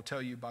me, and I will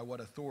tell you by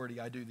what authority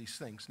I do these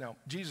things. Now,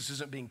 Jesus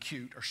isn't being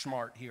cute or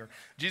smart here.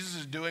 Jesus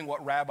is doing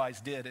what rabbis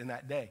did in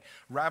that day.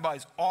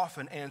 Rabbis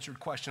often answered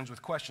questions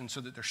with questions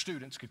so that their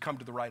students could come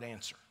to the right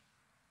answer.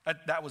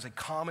 That was a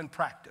common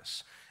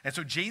practice. And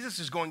so Jesus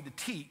is going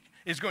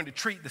to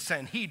treat the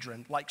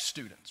Sanhedrin like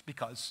students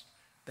because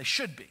they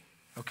should be,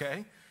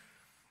 okay?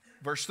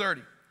 Verse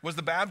 30, was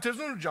the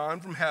baptism of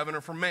John from heaven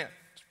or from man?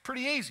 It's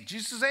pretty easy.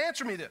 Jesus says,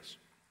 answer me this.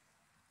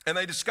 And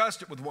they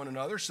discussed it with one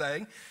another,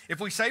 saying, if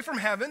we say from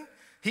heaven,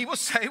 he will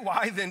say,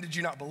 why then did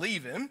you not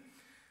believe him?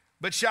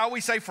 But shall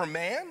we say from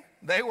man?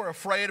 They were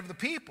afraid of the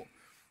people,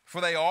 for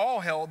they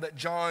all held that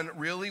John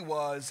really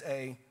was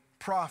a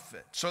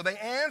prophet. So they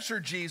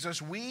answered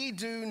Jesus, we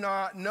do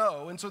not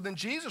know. And so then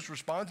Jesus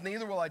responds,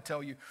 neither will I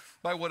tell you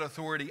by what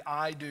authority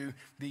I do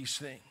these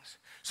things.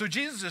 So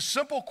Jesus'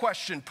 simple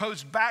question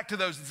posed back to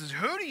those that says,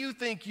 who do you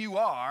think you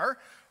are?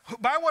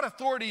 By what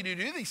authority do you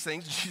do these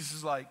things? And Jesus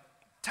is like,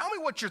 tell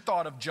me what your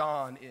thought of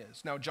John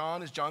is. Now,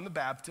 John is John the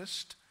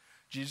Baptist,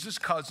 Jesus'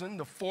 cousin,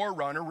 the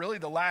forerunner, really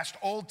the last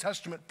Old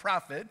Testament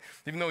prophet,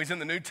 even though he's in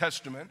the New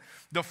Testament,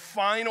 the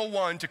final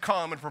one to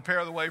come and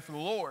prepare the way for the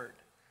Lord.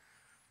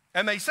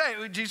 And they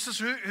say, Jesus,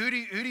 who do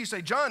you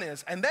say John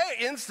is? And they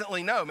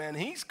instantly know, man,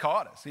 he's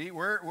caught us.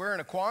 We're in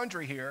a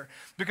quandary here.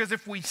 Because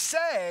if we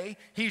say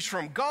he's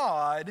from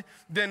God,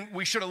 then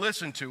we should have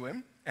listened to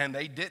him. And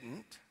they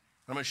didn't.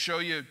 I'm going to show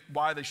you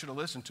why they should have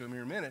listened to him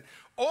here in a minute.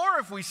 Or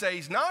if we say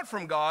he's not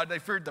from God, they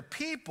feared the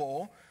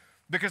people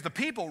because the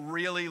people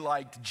really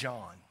liked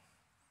John.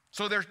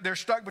 So they're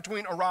stuck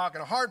between a rock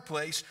and a hard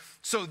place.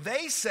 So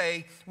they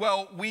say,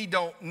 well, we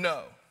don't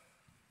know.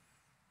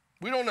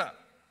 We don't know.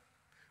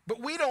 But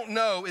we don't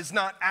know is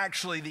not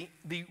actually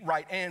the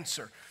right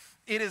answer.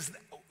 It is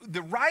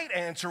the right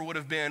answer would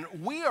have been,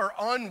 we are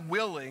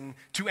unwilling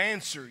to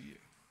answer you.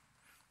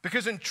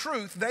 Because in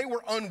truth, they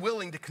were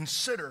unwilling to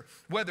consider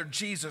whether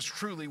Jesus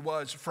truly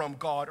was from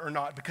God or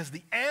not, because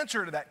the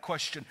answer to that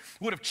question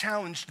would have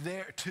challenged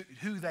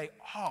who they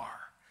are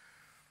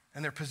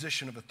and their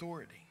position of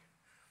authority.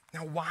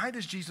 Now, why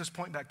does Jesus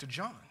point back to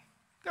John?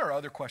 There are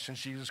other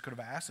questions Jesus could have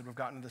asked that would have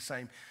gotten to the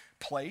same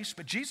place,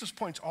 but Jesus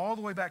points all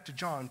the way back to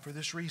John for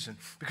this reason,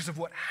 because of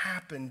what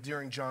happened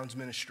during John's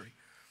ministry.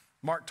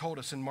 Mark told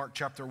us in Mark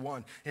chapter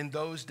 1, in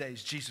those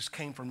days, Jesus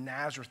came from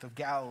Nazareth of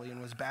Galilee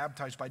and was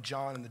baptized by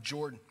John in the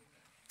Jordan.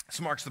 This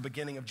marks the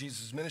beginning of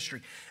Jesus'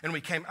 ministry. And when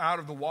he came out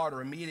of the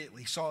water,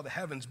 immediately saw the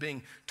heavens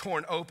being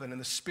torn open and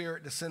the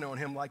Spirit descended on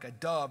him like a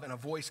dove, and a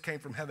voice came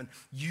from heaven,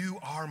 you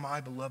are my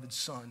beloved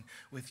Son.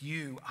 With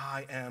you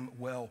I am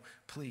well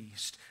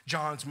pleased.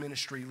 John's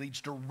ministry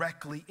leads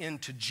directly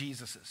into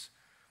Jesus's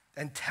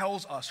and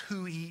tells us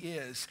who he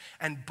is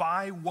and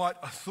by what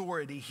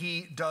authority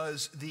he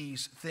does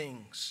these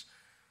things.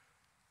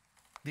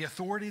 The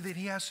authority that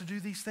he has to do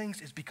these things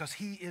is because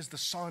he is the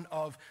Son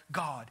of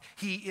God.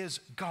 He is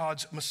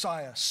God's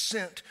Messiah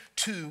sent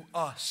to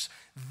us.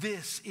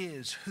 This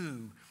is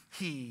who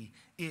he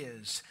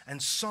is.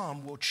 And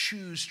some will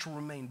choose to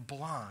remain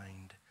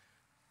blind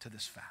to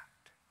this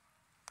fact.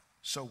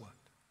 So what?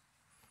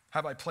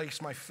 Have I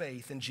placed my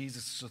faith in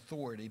Jesus'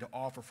 authority to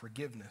offer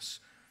forgiveness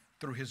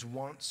through his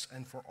once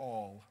and for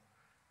all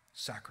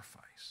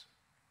sacrifice?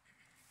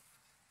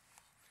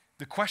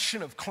 The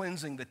question of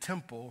cleansing the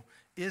temple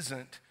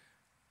isn't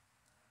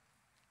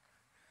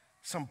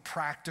some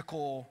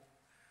practical,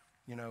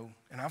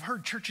 and I've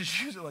heard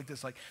churches use it like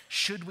this, like,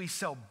 should we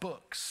sell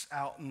books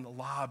out in the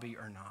lobby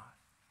or not?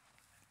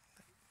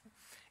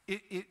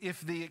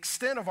 If the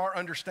extent of our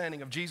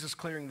understanding of Jesus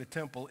clearing the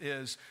temple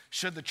is,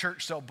 should the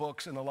church sell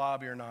books in the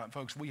lobby or not,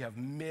 folks, we have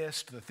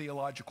missed the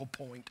theological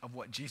point of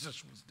what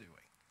Jesus was doing.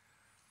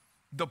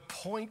 The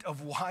point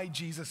of why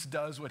Jesus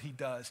does what he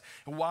does,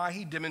 and why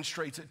he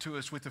demonstrates it to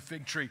us with the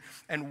fig tree,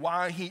 and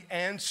why he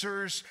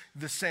answers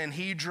the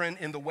Sanhedrin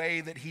in the way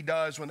that he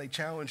does when they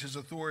challenge his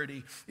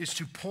authority, is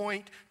to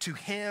point to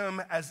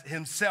him as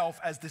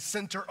himself as the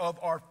center of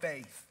our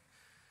faith.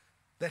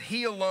 That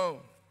he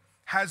alone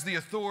has the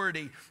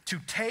authority to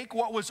take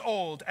what was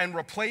old and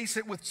replace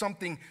it with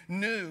something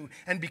new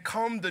and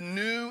become the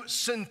new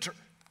center.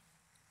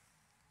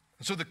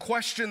 So the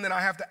question that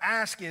I have to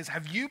ask is,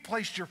 have you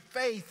placed your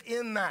faith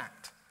in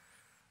that?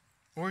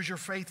 Or is your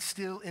faith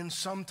still in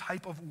some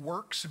type of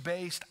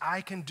works-based, I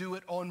can do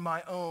it on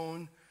my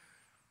own,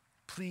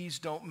 please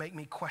don't make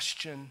me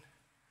question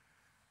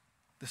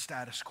the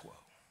status quo?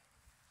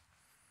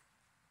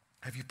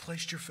 Have you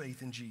placed your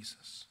faith in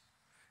Jesus?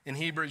 In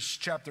Hebrews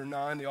chapter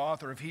 9, the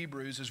author of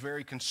Hebrews is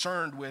very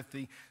concerned with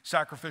the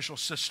sacrificial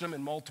system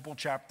in multiple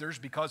chapters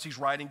because he's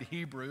writing to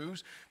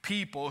Hebrews,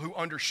 people who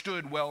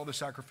understood well the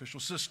sacrificial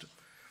system.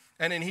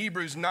 And in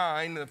Hebrews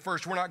 9,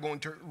 we're not going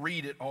to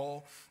read it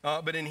all,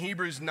 but in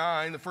Hebrews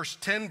 9, the first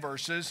 10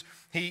 verses,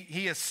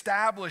 he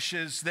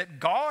establishes that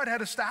God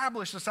had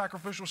established a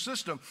sacrificial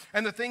system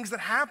and the things that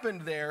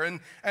happened there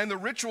and the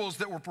rituals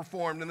that were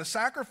performed and the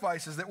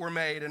sacrifices that were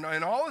made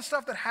and all the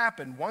stuff that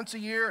happened once a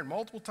year and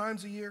multiple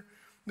times a year.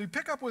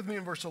 Pick up with me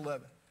in verse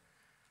 11.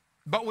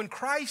 But when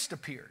Christ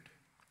appeared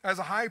as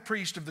a high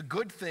priest of the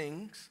good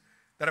things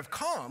that have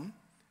come,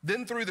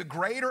 then through the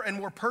greater and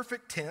more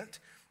perfect tent,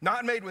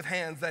 not made with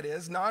hands, that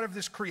is, not of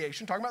this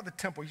creation, talking about the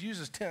temple. He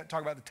uses tent,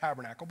 talking about the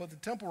tabernacle, but the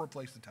temple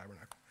replaced the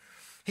tabernacle.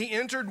 He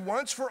entered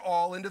once for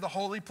all into the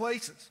holy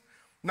places,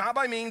 not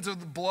by means of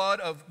the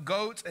blood of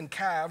goats and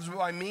calves, but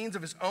by means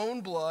of his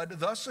own blood,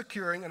 thus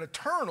securing an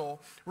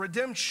eternal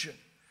redemption.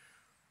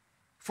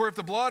 For if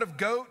the blood of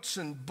goats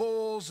and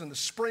bulls and the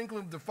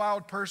sprinkling of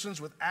defiled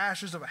persons with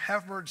ashes of a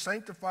heifer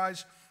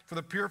sanctifies for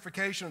the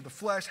purification of the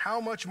flesh, how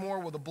much more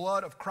will the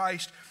blood of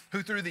Christ,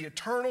 who through the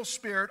eternal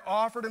Spirit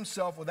offered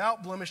himself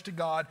without blemish to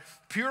God,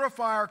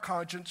 purify our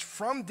conscience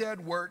from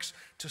dead works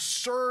to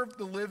serve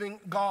the living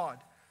God?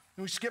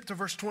 And we skip to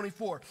verse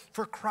 24.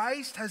 For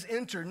Christ has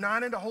entered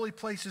not into holy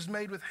places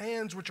made with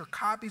hands, which are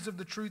copies of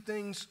the true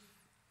things,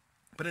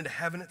 but into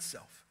heaven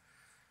itself,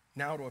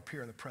 now to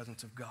appear in the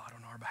presence of God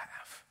on our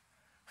behalf.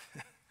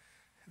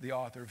 The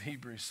author of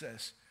Hebrews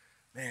says,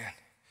 man,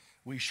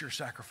 we sure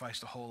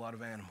sacrificed a whole lot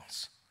of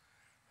animals.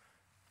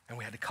 And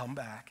we had to come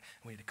back,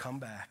 and we had to come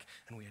back,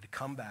 and we had to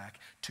come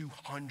back,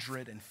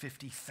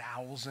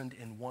 250,000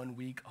 in 1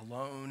 week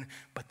alone.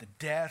 But the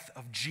death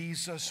of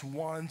Jesus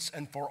once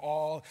and for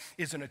all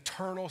is an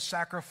eternal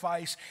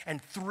sacrifice,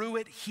 and through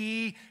it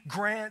he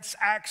grants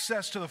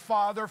access to the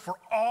Father for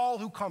all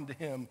who come to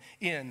him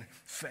in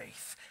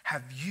faith.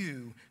 Have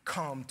you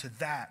come to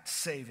that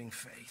saving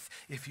faith?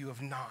 If you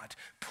have not,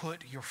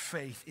 put your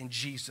faith in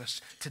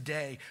Jesus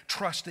today,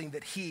 trusting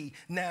that he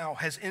now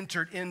has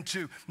entered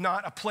into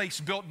not a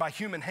place built by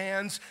human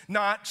hands,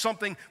 not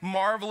something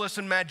marvelous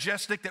and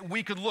majestic that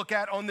we could look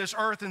at on this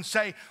earth and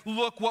say,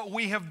 look what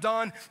we have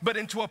done, but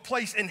into a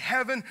place in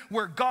heaven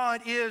where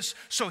God is,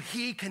 so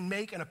he can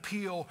make an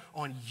appeal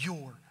on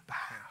your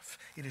behalf.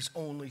 It is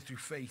only through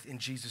faith in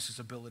Jesus'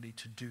 ability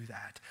to do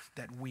that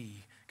that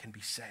we can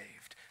be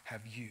saved.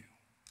 Have you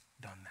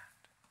done that?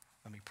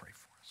 Let me pray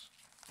for us.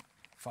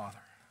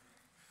 Father,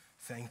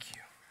 thank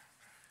you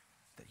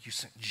that you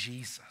sent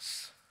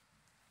Jesus,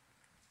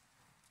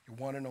 your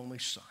one and only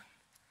Son,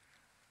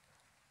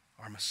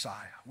 our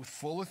Messiah, with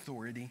full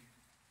authority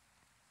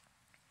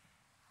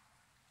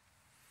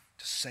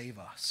to save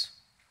us,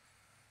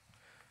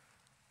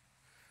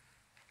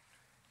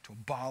 to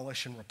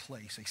abolish and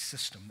replace a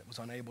system that was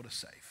unable to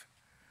save,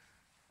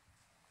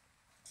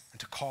 and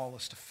to call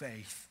us to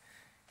faith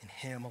in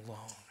him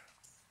alone.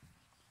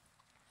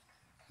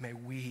 May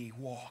we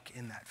walk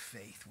in that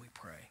faith, we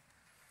pray.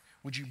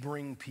 Would you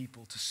bring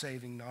people to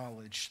saving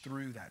knowledge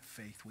through that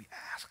faith, we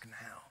ask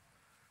now.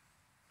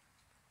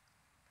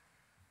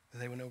 That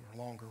they would no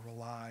longer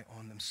rely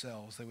on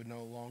themselves. They would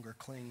no longer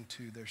cling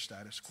to their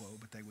status quo,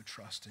 but they would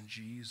trust in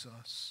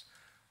Jesus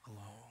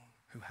alone,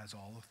 who has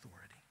all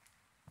authority.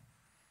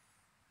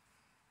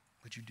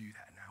 Would you do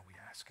that now, we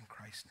ask in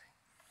Christ's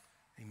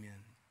name. Amen.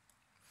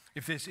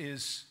 If this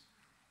is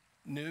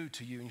new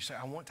to you and you say,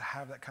 I want to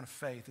have that kind of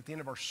faith, at the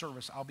end of our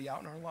service, I'll be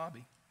out in our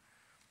lobby,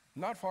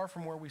 not far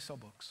from where we sell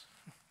books.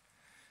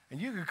 And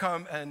you can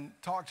come and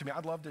talk to me.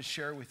 I'd love to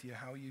share with you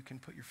how you can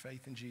put your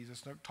faith in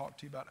Jesus. Talk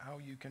to you about how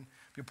you can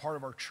be a part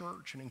of our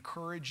church and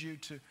encourage you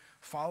to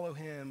follow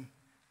him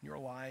in your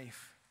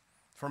life.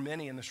 For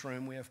many in this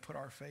room, we have put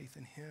our faith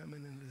in him,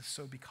 and it is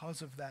so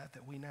because of that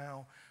that we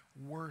now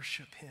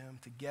worship him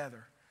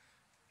together.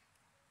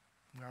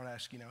 And I would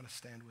ask you now to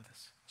stand with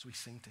us as we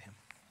sing to him.